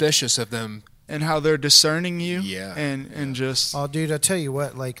suspicious of them. And how they're discerning you. Yeah. And just... Oh, dude, I tell you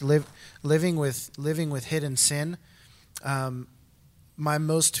what, like living with hidden sin, my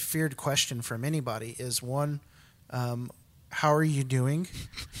most feared question from anybody is, one, how are you doing?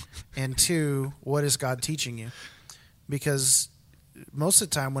 And two, what is God teaching you? Because most of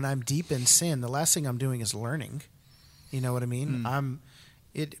the time when I'm deep in sin, the last thing I'm doing is learning. You know what I mean?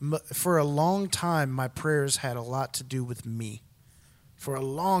 For a long time, my prayers had a lot to do with me. For a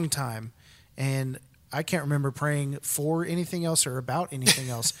long time. And I can't remember praying for anything else or about anything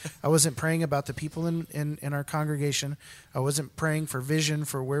else. I wasn't praying about the people in our congregation. I wasn't praying for vision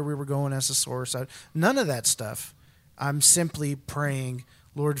for where we were going as a source. None of that stuff. I'm simply praying,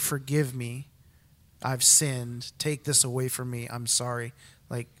 Lord, forgive me. I've sinned. Take this away from me. I'm sorry.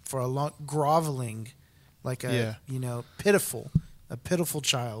 Like, for a long, groveling, like a pitiful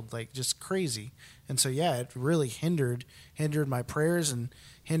child, like just crazy. And so, it really hindered my prayers and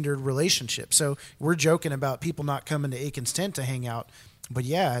hindered relationships. So we're joking about people not coming to Achan's tent to hang out. But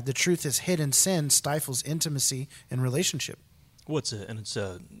the truth is, hidden sin stifles intimacy and relationship. It's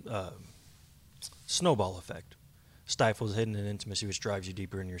a snowball effect. Stifles hidden in intimacy, which drives you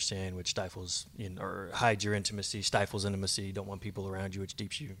deeper in your sin, which stifles or hides your intimacy, stifles intimacy. You don't want people around you, which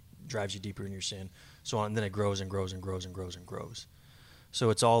drives you deeper in your sin. So on, and then it grows and grows and grows and grows and grows. So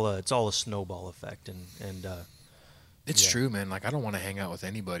it's all a snowball effect, and It's true, man. Like, I don't want to hang out with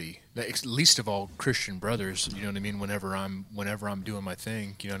anybody, least of all Christian brothers. You know what I mean? Whenever I'm doing my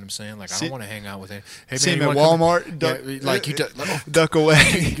thing, you know what I'm saying? Like, I don't want to hang out with any. Hey, see man, him at Walmart, duck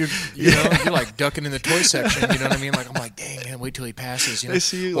away. You're like ducking in the toy section. You know what I mean? Like, I'm like, dang, man, wait till he passes. You know? They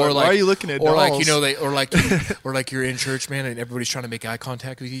see you. Like, why are you looking at or dolls? Like you're in church, man, and everybody's trying to make eye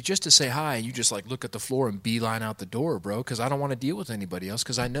contact with you just to say hi, and you just like look at the floor and beeline out the door, bro. Because I don't want to deal with anybody else.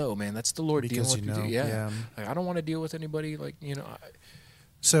 Because I know, man, that's the Lord dealing with you. Yeah. Like, I don't want to deal with anybody. Like, you know.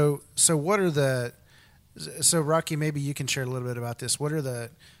 So what are the? So Rocky, maybe you can share a little bit about this. What are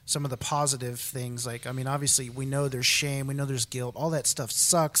some of the positive things? Like, I mean, obviously we know there's shame, we know there's guilt. All that stuff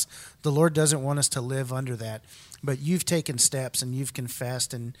sucks. The Lord doesn't want us to live under that. But you've taken steps and you've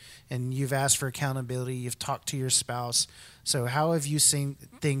confessed and you've asked for accountability. You've talked to your spouse. So how have you seen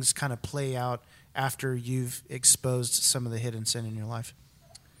things kind of play out after you've exposed some of the hidden sin in your life?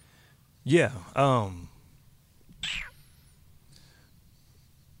 Yeah.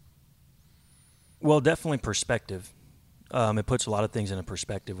 Well, definitely perspective. It puts a lot of things into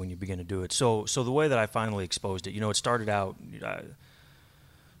perspective when you begin to do it. So the way that I finally exposed it, it started out,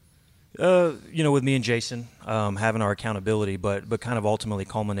 with me and Jason having our accountability, but kind of ultimately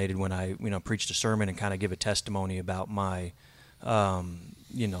culminated when I, preached a sermon and kind of give a testimony about my,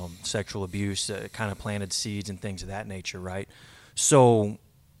 sexual abuse, kind of planted seeds and things of that nature, right? So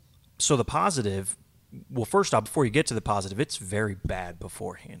the positive, well, first off, before you get to the positive, it's very bad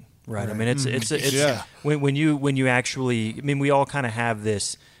beforehand. Right. I mean, it's when you actually, I mean, we all kind of have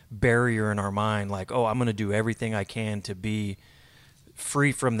this barrier in our mind, like, oh, I'm going to do everything I can to be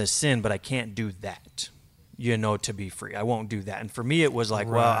free from this sin, but I can't do that, to be free. I won't do that. And for me, it was like,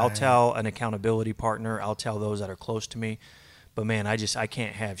 well, I'll tell an accountability partner, I'll tell those that are close to me. But man, I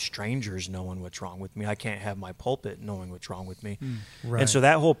can't have strangers knowing what's wrong with me. I can't have my pulpit knowing what's wrong with me. Right. And so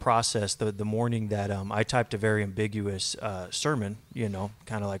that whole process, the morning that I typed a very ambiguous sermon,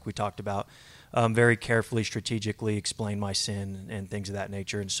 kind of like we talked about, very carefully, strategically explained my sin and things of that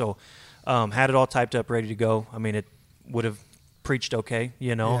nature. And so had it all typed up, ready to go. I mean, it would have preached okay,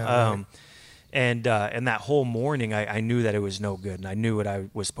 right. And that whole morning, I knew that it was no good, and I knew what I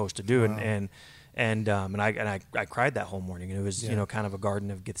was supposed to do, wow. And I cried that whole morning, and it was kind of a Garden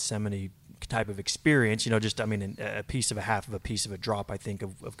of Gethsemane type of experience, a piece of a half of a piece of a drop, I think,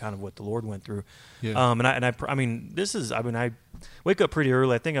 of kind of what the Lord went through. Yeah. I wake up pretty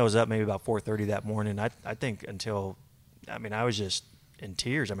early. I think I was up maybe about 4:30 that morning. I think until, I was just in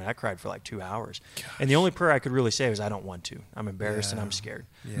tears. I cried for like 2 hours. Gosh. And the only prayer I could really say was, I don't want to. I'm embarrassed and I'm scared.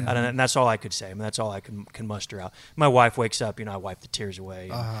 Yeah. And that's all I could say. That's all I can muster out. My wife wakes up, I wipe the tears away,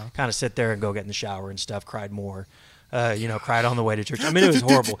 kind of sit there and go get in the shower and stuff, cried more, cried on the way to church. It was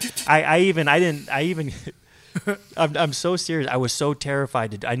horrible. I'm so serious. I was so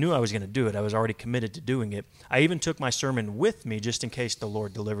terrified. I knew I was going to do it. I was already committed to doing it. I even took my sermon with me just in case the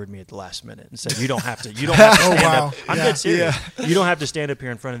Lord delivered me at the last minute and said, you don't have to stand up. I'm dead serious. Yeah. You don't have to stand up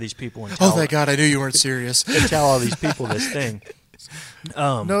here in front of these people and tell. Oh, thank God. I knew you weren't serious. And tell all these people this thing.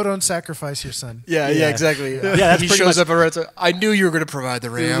 No, don't sacrifice your son. Yeah, exactly. Yeah, he shows up and I knew you were going to provide the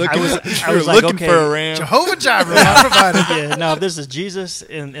ram. I was looking for a ram. Jehovah Jireh, I provided. Yeah, now if this is Jesus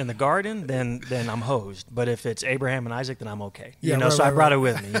in the garden, then I'm hosed. But if it's Abraham and Isaac, then I'm okay. So I brought it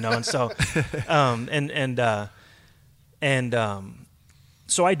with me. And so,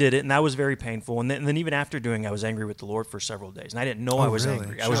 so I did it, and that was very painful. And then even after doing it, I was angry with the Lord for several days, and I didn't know I was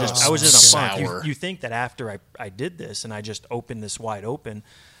angry. I was in a funk. You think that after I did this, and I just opened this wide open,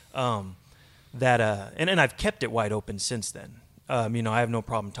 and I've kept it wide open since then. I have no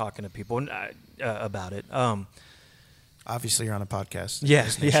problem talking to people about it. Obviously, you're on a podcast.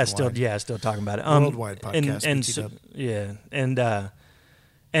 Still talking about it. Worldwide podcast.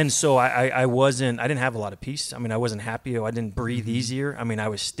 And so I didn't have a lot of peace. I wasn't happy. I didn't breathe easier. I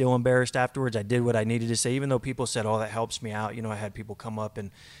was still embarrassed afterwards. I did what I needed to say, even though people said, oh, that helps me out. I had people come up and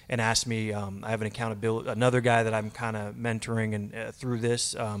ask me. I have another guy that I'm kind of mentoring and through this,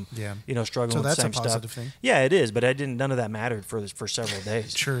 struggling with the same stuff. So that's a positive thing. Yeah, it is, but none of that mattered for several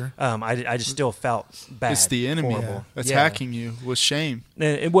days. Sure. I just still felt bad. It's the enemy that's hacking you with shame.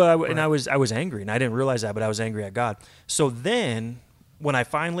 I was angry, and I didn't realize that, but I was angry at God. So then, when I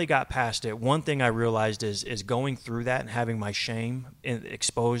finally got past it, one thing I realized is going through that and having my shame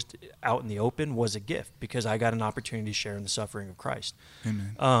exposed out in the open was a gift, because I got an opportunity to share in the suffering of Christ.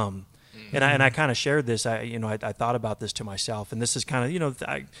 Amen. And I kind of shared this. I thought about this to myself, and this is kind of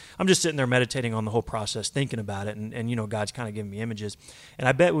I'm just sitting there meditating on the whole process, thinking about it, and God's kind of giving me images. And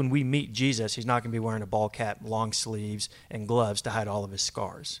I bet when we meet Jesus, He's not going to be wearing a ball cap, long sleeves, and gloves to hide all of His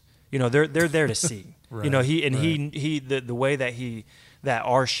scars. They're there to see. Right, he the way that He that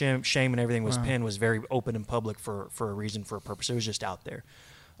our shame and everything was pinned was very open and public for a reason, for a purpose. It was just out there.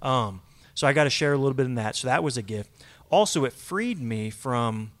 So I got to share a little bit in that. So that was a gift. Also, it freed me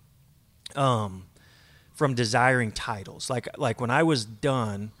from desiring titles. Like when I was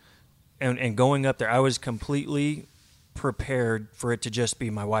done and going up there, I was completely prepared for it to just be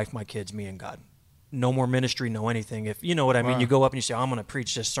my wife, my kids, me, and God. No more ministry, no anything. If you know what I mean, you go up and you say, "I'm going to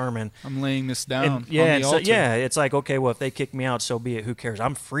preach this sermon. I'm laying this down." And, yeah, on the altar. it's like, okay, well, if they kick me out, so be it. Who cares?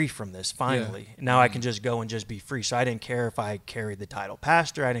 I'm free from this. Finally, now I can just go and just be free. So I didn't care if I carried the title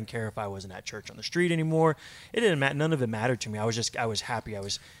pastor. I didn't care if I wasn't at church on the street anymore. It didn't matter. None of it mattered to me. I was happy. I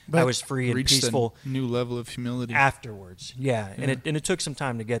was free and Reached peaceful. a new level of humility Afterwards. Yeah. And it took some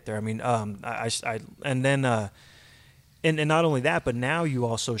time to get there. I mean, And not only that, but now you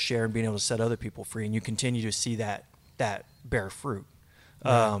also share and being able to set other people free, and you continue to see that bear fruit.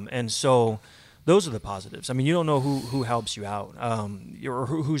 Right. And so those are the positives. I mean, you don't know who helps you out, or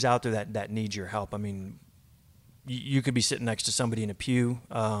who's out there that needs your help. I mean, you could be sitting next to somebody in a pew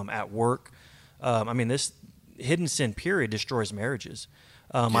at work. I mean, this hidden sin period destroys marriages.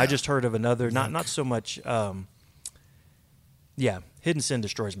 I just heard of another, not so much. Hidden sin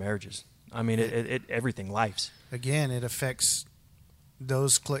destroys marriages. I mean, it everything lifes. Again, it affects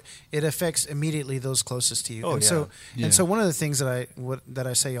those. It affects immediately those closest to you. Oh, and so one of the things that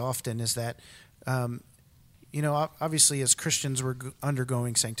I say often is that, obviously as Christians we're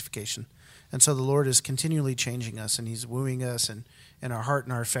undergoing sanctification, and so the Lord is continually changing us, and He's wooing us, and our heart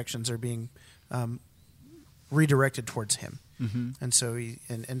and our affections are being redirected towards Him. Mm-hmm.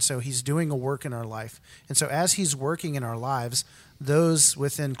 And so He's doing a work in our life, and so as He's working in our lives, those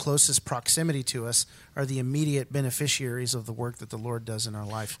within closest proximity to us are the immediate beneficiaries of the work that the Lord does in our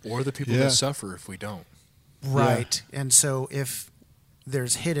life. Or the people that suffer if we don't. Right. Yeah. And so if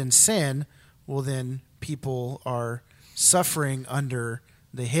there's hidden sin, well, then people are suffering under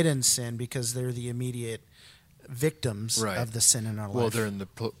the hidden sin because they're the immediate victims of the sin in our life. Well, they're in the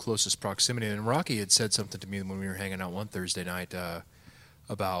closest proximity. And Rocky had said something to me when we were hanging out one Thursday night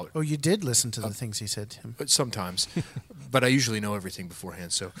about... Oh, you did listen to the things he said to him. Sometimes. But I usually know everything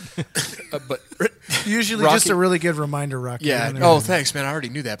beforehand. So, but usually Rocky, just a really good reminder, Rocky. Yeah. Oh, thanks, man. I already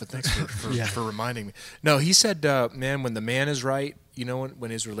knew that, but thanks for reminding me. No, he said, man, when the man is right, when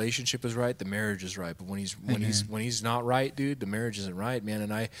his relationship is right, the marriage is right. But when he's not right, dude, the marriage isn't right, man.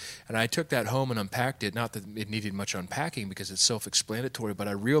 And I took that home and unpacked it. Not that it needed much unpacking because it's self-explanatory, but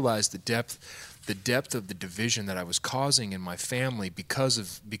I realized the depth of the division that I was causing in my family because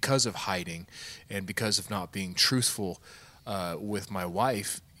of hiding and because of not being truthful with my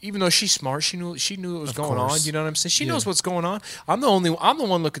wife. Even though she's smart, she knew what was going on. You know what I'm saying? She knows what's going on. I'm the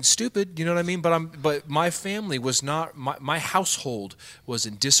one looking stupid. You know what I mean? But my family was not. My household was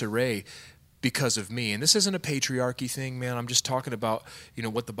in disarray because of me. And this isn't a patriarchy thing, man. I'm just talking about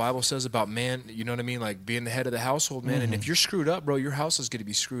what the Bible says about man. You know what I mean? Like being the head of the household, man. Mm-hmm. And if you're screwed up, bro, your house is going to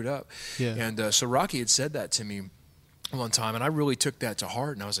be screwed up. Yeah. And so Rocky had said that to me one time, and I really took that to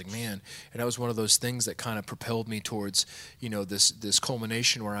heart, and I was like, man, and that was one of those things that kind of propelled me towards, this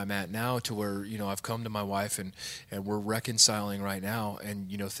culmination where I'm at now, to where, I've come to my wife and we're reconciling right now,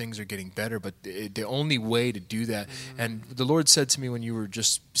 and, things are getting better, but the only way to do that, and the Lord said to me when you were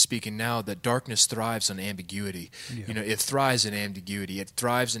just speaking now, that darkness thrives on ambiguity. Yeah. It thrives in ambiguity. It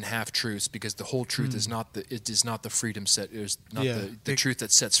thrives in half-truths, because the whole truth is not the freedom set, is not the truth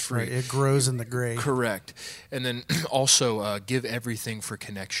that sets free. Right. It grows in the gray. Correct. And then also, give everything for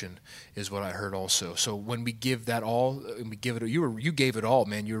connection is what I heard also. So when we give that all, and we give it, you gave it all,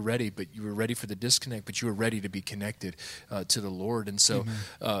 man. You were ready, but you were ready for the disconnect, but you were ready to be connected to the Lord. And so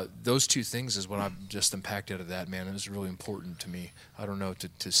those two things is what I've just unpacked out of that, man. It was really important to me. I don't know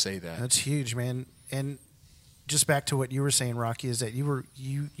to say that. That's huge, man. And just back to what you were saying, Rocky, is that you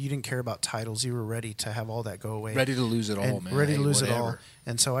didn't care about titles. You were ready to have all that go away. Ready to lose it all, man. Ready to lose it all.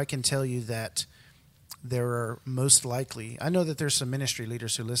 And so I can tell you that there are most likely, I know that there's some ministry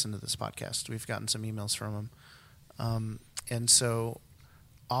leaders who listen to this podcast. We've gotten some emails from them. And so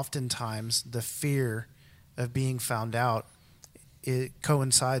oftentimes the fear of being found out, it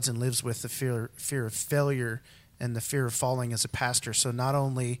coincides and lives with the fear of failure and the fear of falling as a pastor. So not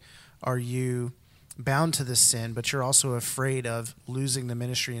only are you bound to this sin, but you're also afraid of losing the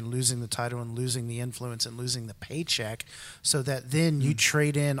ministry and losing the title and losing the influence and losing the paycheck, so that then you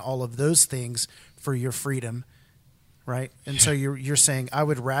trade in all of those things for your freedom, right? And so you're saying, I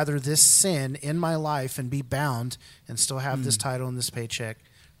would rather this sin in my life and be bound and still have this title and this paycheck,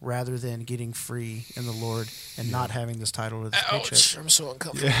 rather than getting free in the Lord and not having this title or this paycheck. I'm so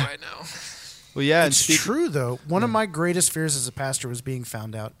uncomfortable right now. Well, yeah, it's true though. One of my greatest fears as a pastor was being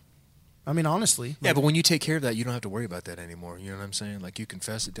found out. I mean, honestly. Yeah, but when you take care of that, you don't have to worry about that anymore. You know what I'm saying? Like, you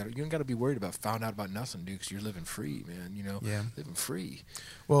confess it. You don't got to be worried about found out about nothing, dude, because you're living free, man. You know, living free.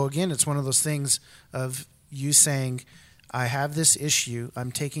 Well, again, it's one of those things of you saying, I have this issue.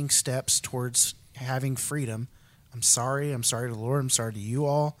 I'm taking steps towards having freedom. I'm sorry to the Lord. I'm sorry to you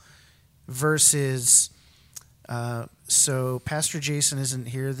all. Versus, so Pastor Jason isn't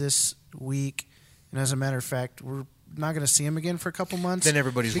here this week. And as a matter of fact, we're not going to see him again for a couple months. Then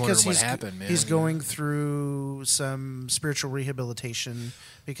everybody's wondering what happened, man. He's going through some spiritual rehabilitation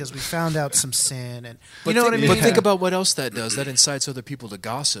because we found out some sin, and you know what I mean. But think about what else that does. That incites other people to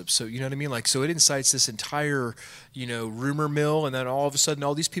gossip. So you know what I mean. Like, so it incites this entire, rumor mill, and then all of a sudden,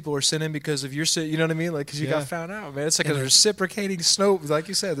 all these people are sinning because of your sin. You know what I mean? Like, because you got found out, man. It's like a reciprocating like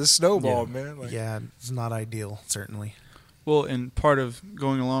you said, the snowball, man. Like, it's not ideal, certainly. Well, and part of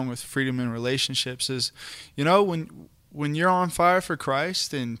going along with freedom in relationships is, when you're on fire for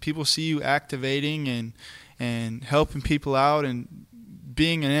Christ and people see you activating and helping people out and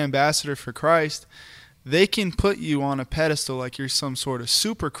being an ambassador for Christ, they can put you on a pedestal like you're some sort of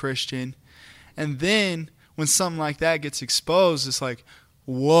super Christian. And then when something like that gets exposed, it's like,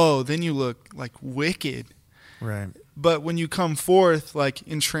 whoa, then you look like wicked. Right. But when you come forth like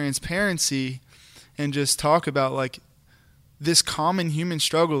in transparency and just talk about like this common human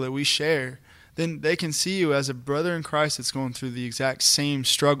struggle that we share, then they can see you as a brother in Christ that's going through the exact same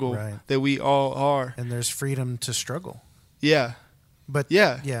struggle that we all are. And there's freedom to struggle. Yeah. But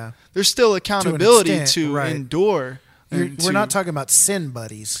there's still accountability to endure. We're not talking about sin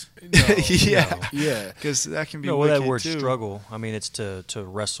buddies. Yeah. Because that can be wicked that word too. struggle, I mean, it's to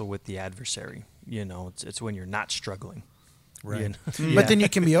wrestle with the adversary. It's when you're not struggling. Right. But then you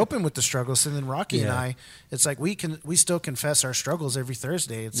can be open with the struggles. And then Rocky and I, it's like we still confess our struggles every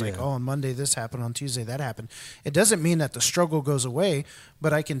Thursday. It's like, on Monday this happened, on Tuesday that happened. It doesn't mean that the struggle goes away,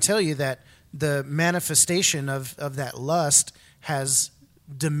 but I can tell you that the manifestation of that lust has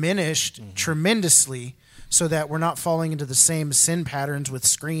diminished tremendously, so that we're not falling into the same sin patterns with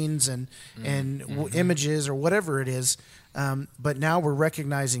screens and images or whatever it is. But now we're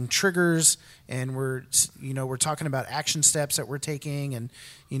recognizing triggers, and we're talking about action steps that we're taking, and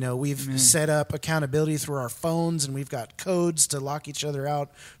we've set up accountability through our phones, and we've got codes to lock each other out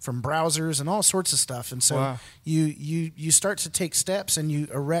from browsers and all sorts of stuff. And so you start to take steps, and you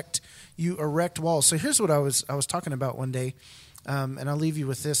erect walls. So here's what I was talking about one day, and I'll leave you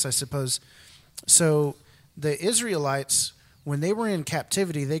with this, I suppose. So the Israelites, when they were in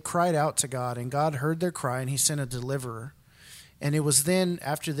captivity, they cried out to God, and God heard their cry, and he sent a deliverer. And it was then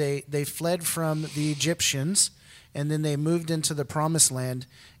after they fled from the Egyptians, and then they moved into the promised land,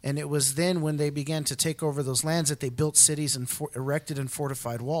 and it was then when they began to take over those lands that they built cities and erected and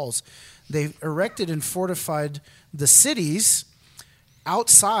fortified walls. They erected and fortified the cities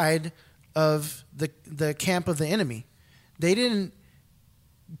outside of the camp of the enemy. They didn't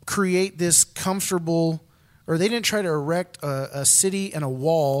create this comfortable, or they didn't try to erect a city and a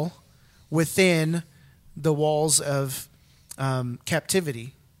wall within the walls of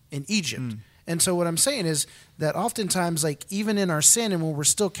captivity in Egypt. And so what I'm saying is that oftentimes, like even in our sin and when we're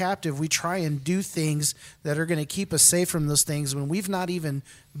still captive, we try and do things that are going to keep us safe from those things when we've not even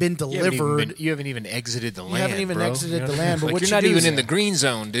been delivered. You haven't even exited the land. You haven't even exited the land. But like what you're not even in the green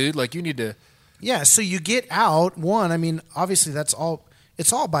zone, dude. Like you need to. Yeah, so you get out. One, I mean, obviously that's all.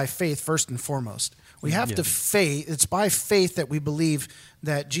 It's all by faith first and foremost. We have to faith. It's by faith that we believe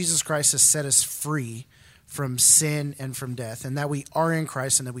that Jesus Christ has set us free from sin and from death, and that we are in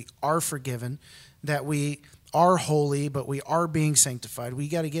Christ, and that we are forgiven, that we are holy, but we are being sanctified. We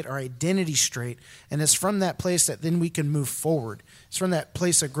got to get our identity straight, and it's from that place that then we can move forward. It's from that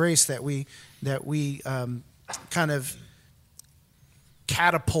place of grace that we kind of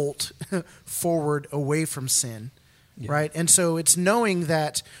catapult forward away from sin. Yeah. Right? And so it's knowing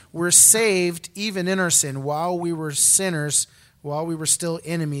that we're saved even in our sin. While we were sinners, while we were still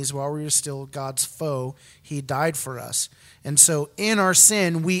enemies, while we were still God's foe, he died for us. And so in our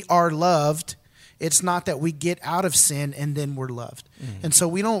sin, we are loved. It's not that we get out of sin and then we're loved. Mm-hmm. And so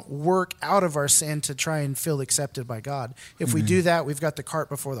we don't work out of our sin to try and feel accepted by God. If we do that, we've got the cart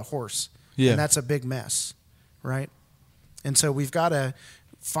before the horse. Yeah. And that's a big mess, right? And so we've got to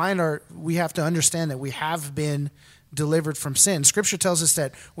we have to understand that we have been delivered from sin. Scripture tells us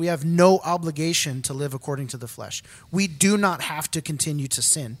that we have no obligation to live according to the flesh. We do not have to continue to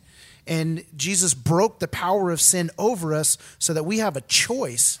sin. And Jesus broke the power of sin over us so that we have a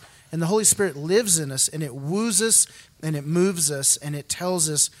choice. And the Holy Spirit lives in us, and it woos us, and it moves us, and it tells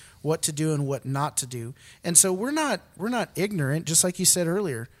us what to do and what not to do. And so we're not ignorant, just like you said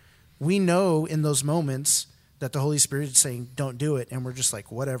earlier. We know in those moments that the Holy Spirit is saying, don't do it. And we're just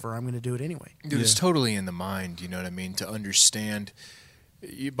like, whatever, I'm going to do it anyway. Dude, it's totally in the mind, you know what I mean? To understand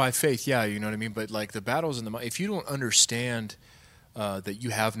by faith, yeah, you know what I mean? But like the battle's in the mind. If you don't understand that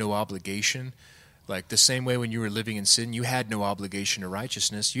you have no obligation, like the same way when you were living in sin, you had no obligation to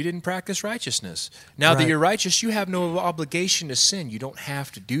righteousness. You didn't practice righteousness. Now that you're righteous, you have no obligation to sin. You don't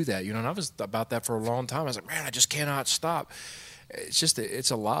have to do that. You know, and I was about that for a long time. I was like, man, I just cannot stop.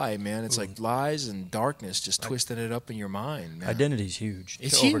 It's a lie, man. It's like lies and darkness just twisting it up in your mind, man. Identity's huge.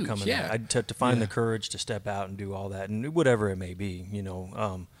 It's to huge, overcoming yeah. that. To find the courage to step out and do all that, and whatever it may be, you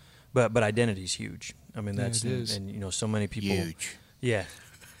know. But identity's huge. I mean, that's it is. and you know, so many people. Huge. Yeah.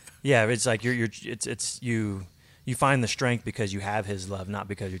 It's like you find the strength because you have His love, not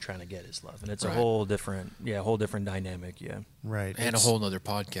because you're trying to get His love, and it's a whole different dynamic. Yeah. Right. And a whole nother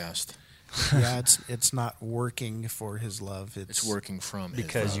podcast. Yeah, it's not working for His love. It's working from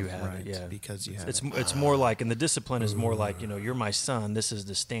Because his you love. have it, yeah. Because you have It's it. it's more like, and the discipline is more like, you know, you're my son. This is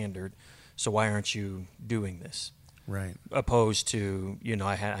the standard. So why aren't you doing this? Right. Opposed to, you know,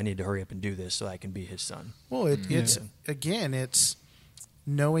 I need to hurry up and do this so I can be His son. Well, it's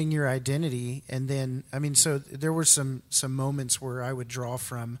knowing your identity, and then so there were some moments where I would draw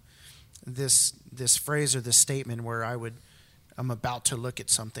from this phrase or this statement where I'm about to look at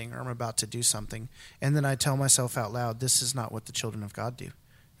something or I'm about to do something, and then I tell myself out loud, this is not what the children of God do.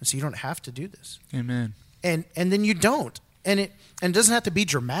 And so you don't have to do this. Amen. And then you don't. And it doesn't have to be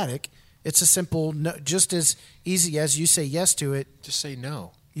dramatic. It's a simple no, just as easy as you say yes to it. Just say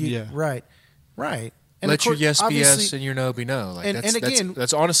no. Right. And Let of your course, yes be obviously- yes and your no be no. Like And again-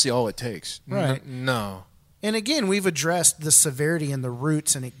 that's honestly all it takes. Right. No. And again, we've addressed the severity and the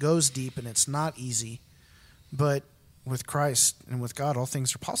roots, and it goes deep, and it's not easy. But with Christ and with God, all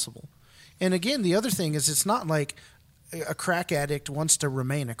things are possible. And again, the other thing is, it's not like a crack addict wants to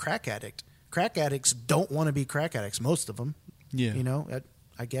remain a crack addict. Crack addicts don't want to be crack addicts, most of them. Yeah. You know,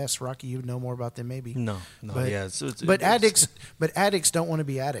 I guess, Rocky, you know more about them maybe. No, But, yeah. but addicts don't want to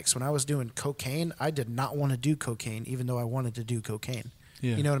be addicts. When I was doing cocaine, I did not want to do cocaine, even though I wanted to do cocaine.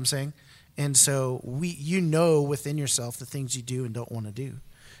 Yeah. You know what I'm saying? And so you know within yourself the things you do and don't want to do.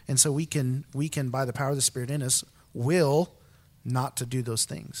 And so we can, by the power of the Spirit in us, will not to do those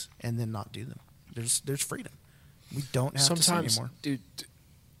things and then not do them. There's freedom. We don't have to sin anymore. Dude,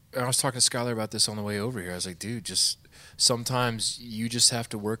 I was talking to Skylar about this on the way over here. I was like, dude, sometimes you just have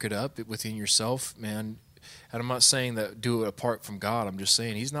to work it up within yourself, man. And I'm not saying that do it apart from God. I'm just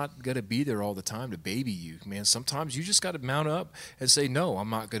saying He's not going to be there all the time to baby you, man. Sometimes you just got to mount up and say, no, I'm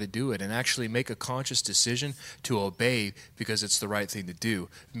not going to do it, and actually make a conscious decision to obey because it's the right thing to do,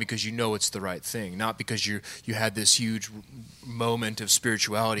 because you know it's the right thing, not because you had this huge moment of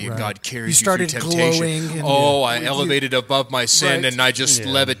spirituality and God carries you through temptation. I elevated above my sin and I just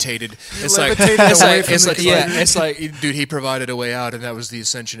levitated. It's like, dude, He provided a way out, and that was the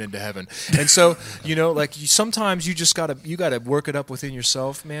ascension into heaven. And so, you know, like sometimes you just gotta work it up within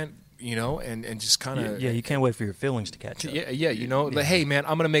yourself, man. You know, and just kind of you can't wait for your feelings to catch up. You know, like, hey, man,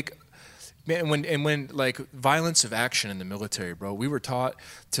 I'm gonna make. Man, when like violence of action in the military, bro, we were taught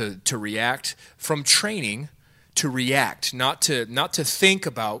to react from training to react, not to think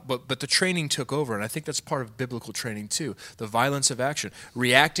about, but the training took over, and I think that's part of biblical training too. The violence of action,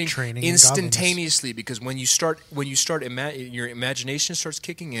 reacting Training instantaneously, because when you start your imagination starts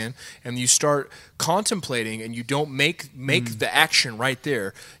kicking in, and you start contemplating, and you don't make the action right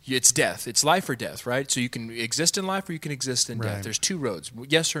there, it's death. It's life or death, right? So you can exist in life or you can exist in death. There's two roads,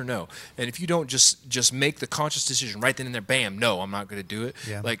 yes or no. And if you don't just make the conscious decision right then and there, bam, no, I'm not going to do it.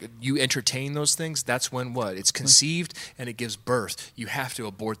 Yeah. Like you entertain those things, that's when what? It's conceived and it gives birth. You have to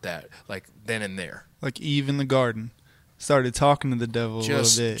abort that, like then and there. Like Eve in the garden started talking to the devil a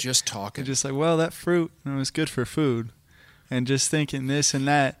little bit. Just talking. And just like, well, that fruit, you know, is good for food. And just thinking this and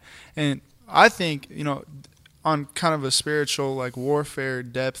that. And I think, you know, on kind of a spiritual like warfare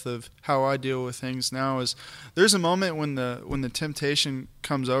depth of how I deal with things now is there's a moment when the temptation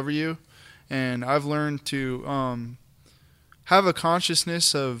comes over you, and I've learned to have a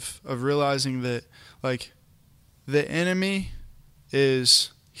consciousness of realizing that like the enemy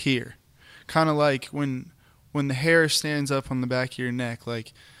is here. Kind of like when the hair stands up on the back of your neck,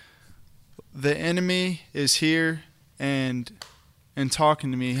 like the enemy is here and talking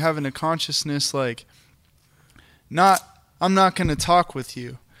to me, having a consciousness like I'm not going to talk with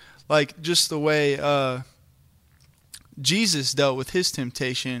you. Like just the way Jesus dealt with his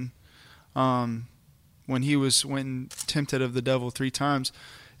temptation when he went tempted of the devil 3 times.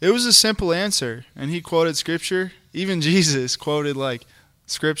 It was a simple answer, and he quoted Scripture. Even Jesus quoted like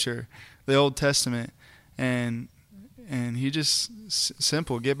Scripture, the Old Testament, and he just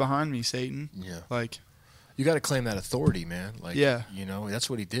simple, get behind me, Satan. Yeah. Like, you got to claim that authority, man. Like, Yeah. you know, that's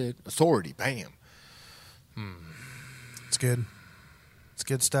what he did. Authority, bam. It's good. It's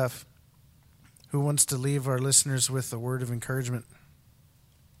good stuff. Who wants to leave our listeners with a word of encouragement?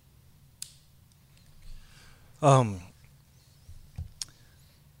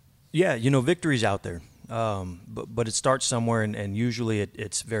 Yeah, you know, victory's out there, but it starts somewhere, and usually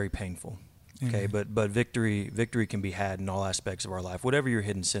it's very painful. Okay, but victory can be had in all aspects of our life, whatever your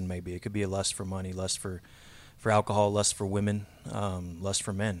hidden sin may be. It could be a lust for money, lust for alcohol, lust for women, lust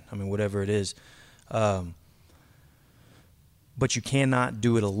for men. I mean, whatever it is. But you cannot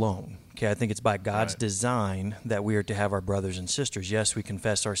do it alone. Okay, I think it's by God's design that we are to have our brothers and sisters. Yes, we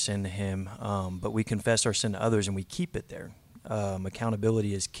confess our sin to Him, but we confess our sin to others, and we keep it there.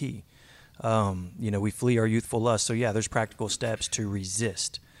 Accountability is key. You know, we flee our youthful lust. So yeah, there's practical steps to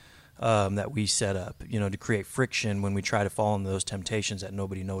resist that we set up. You know, to create friction when we try to fall into those temptations that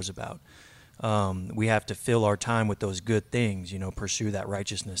nobody knows about. We have to fill our time with those good things. You know, pursue that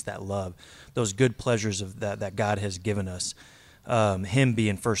righteousness, that love, those good pleasures of that God has given us. Him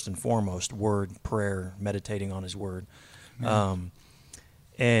being first and foremost, word, prayer, meditating on His word.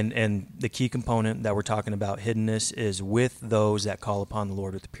 And the key component that we're talking about, hiddenness, is with those that call upon the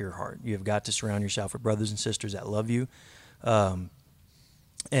Lord with a pure heart. You have got to surround yourself with brothers and sisters that love you, and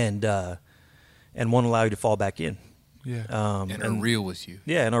won't allow you to fall back in. Yeah. And are real with you.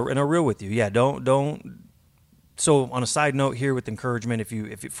 Yeah, and are real with you. Yeah, don't. So on a side note here with encouragement,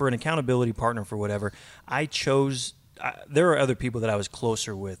 if for an accountability partner for whatever, there are other people that I was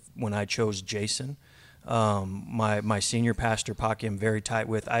closer with when I chose Jason. My senior pastor, Paki, I'm very tight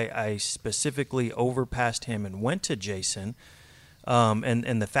with. I specifically overpassed him and went to Jason.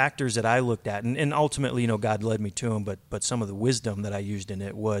 And the factors that I looked at, and ultimately, you know, God led me to him, but some of the wisdom that I used in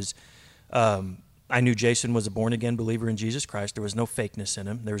it was, I knew Jason was a born-again believer in Jesus Christ. There was no fakeness in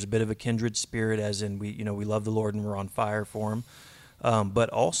him. There was a bit of a kindred spirit, as in we love the Lord and we're on fire for Him. But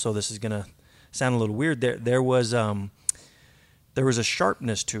also, this is going to sound a little weird. There was a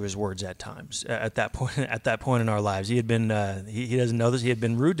sharpness to his words at times. At that point in our lives, he had been he doesn't know this. He had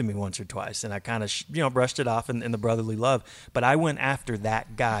been rude to me once or twice, and I kind of brushed it off in the brotherly love. But I went after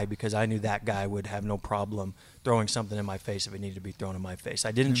that guy because I knew that guy would have no problem throwing something in my face if it needed to be thrown in my face.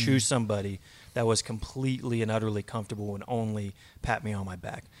 I didn't choose somebody that was completely and utterly comfortable and only pat me on my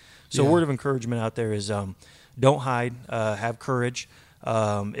back. So, a word of encouragement out there is don't hide. Have courage.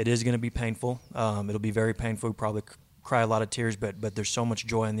 It is going to be painful. It'll be very painful. You'll probably cry a lot of tears, but there's so much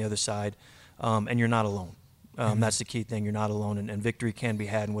joy on the other side, and you're not alone. That's the key thing. You're not alone, and victory can be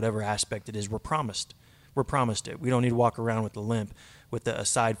had in whatever aspect it is. We're promised it. We don't need to walk around with a limp, with a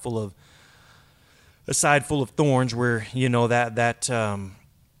side full of thorns, where you know that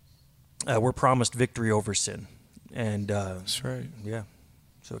we're promised victory over sin, and That's right. Yeah,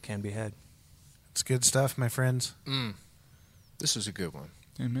 so it can be had. It's good stuff, my friends. This is a good one.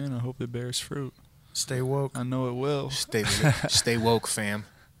 Amen. I hope it bears fruit. Stay woke. I know it will. Stay woke, fam.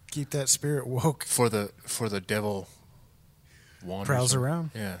 Keep that spirit woke. For the devil wanders Prowls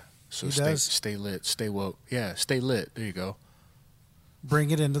around. Yeah. So He stay does. stay lit. Stay woke. Yeah. Stay lit. There you go.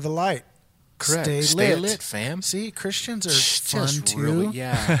 Bring it into the light. Correct. Stay lit, fam. See, Christians are Just fun too. really,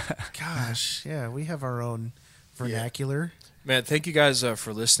 yeah. Gosh, yeah, we have our own vernacular. Man, thank you guys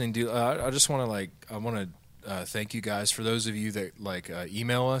for listening. Dude, I just want to thank you guys for those of you that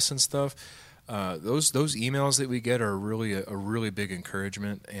email us and stuff. Those emails that we get are really a really big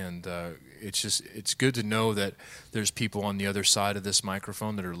encouragement, and it's good to know that there's people on the other side of this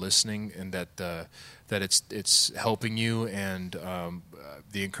microphone that are listening, and that it's helping you, and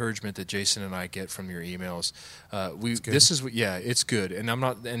the encouragement that Jason and I get from your emails. It's good,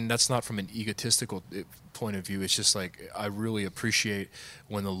 and that's not from an egotistical point of view. It's just like I really appreciate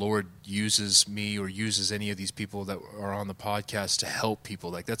when the Lord uses me or uses any of these people that are on the podcast to help people.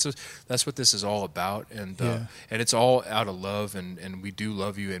 Like that's what this is all about, and it's all out of love, and we do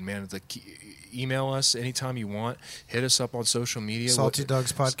love you. And man, email us anytime you want. Hit us up on social media.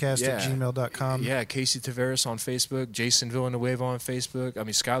 SaltyDogsPodcast at gmail.com. Yeah, Casey Taveras on Facebook, Jason Villanueva on Facebook. I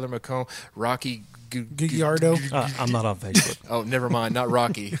mean, Skylar McComb, Rocky Gugliardo. I'm not on Facebook. Oh, never mind, not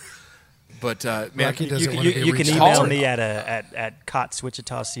Rocky. But man, Rocky doesn't want to be you can reached email out. me at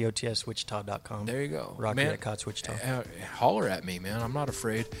COTSWichita, COTSWichita.com. There you go. Rocky Man, at COTSWichita. Holler at me, man. I'm not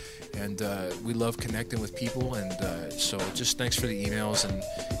afraid. And we love connecting with people. And so just thanks for the emails,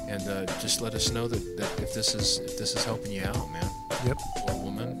 and just let us know that if this is helping you out, man. Yep. Or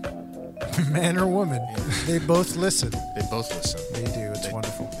woman. Man or woman. Yeah. They both listen. They both listen. They do. It's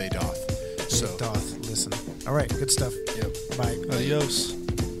wonderful. They doth. They doth listen. All right. Good stuff. Yep. Bye. Adios.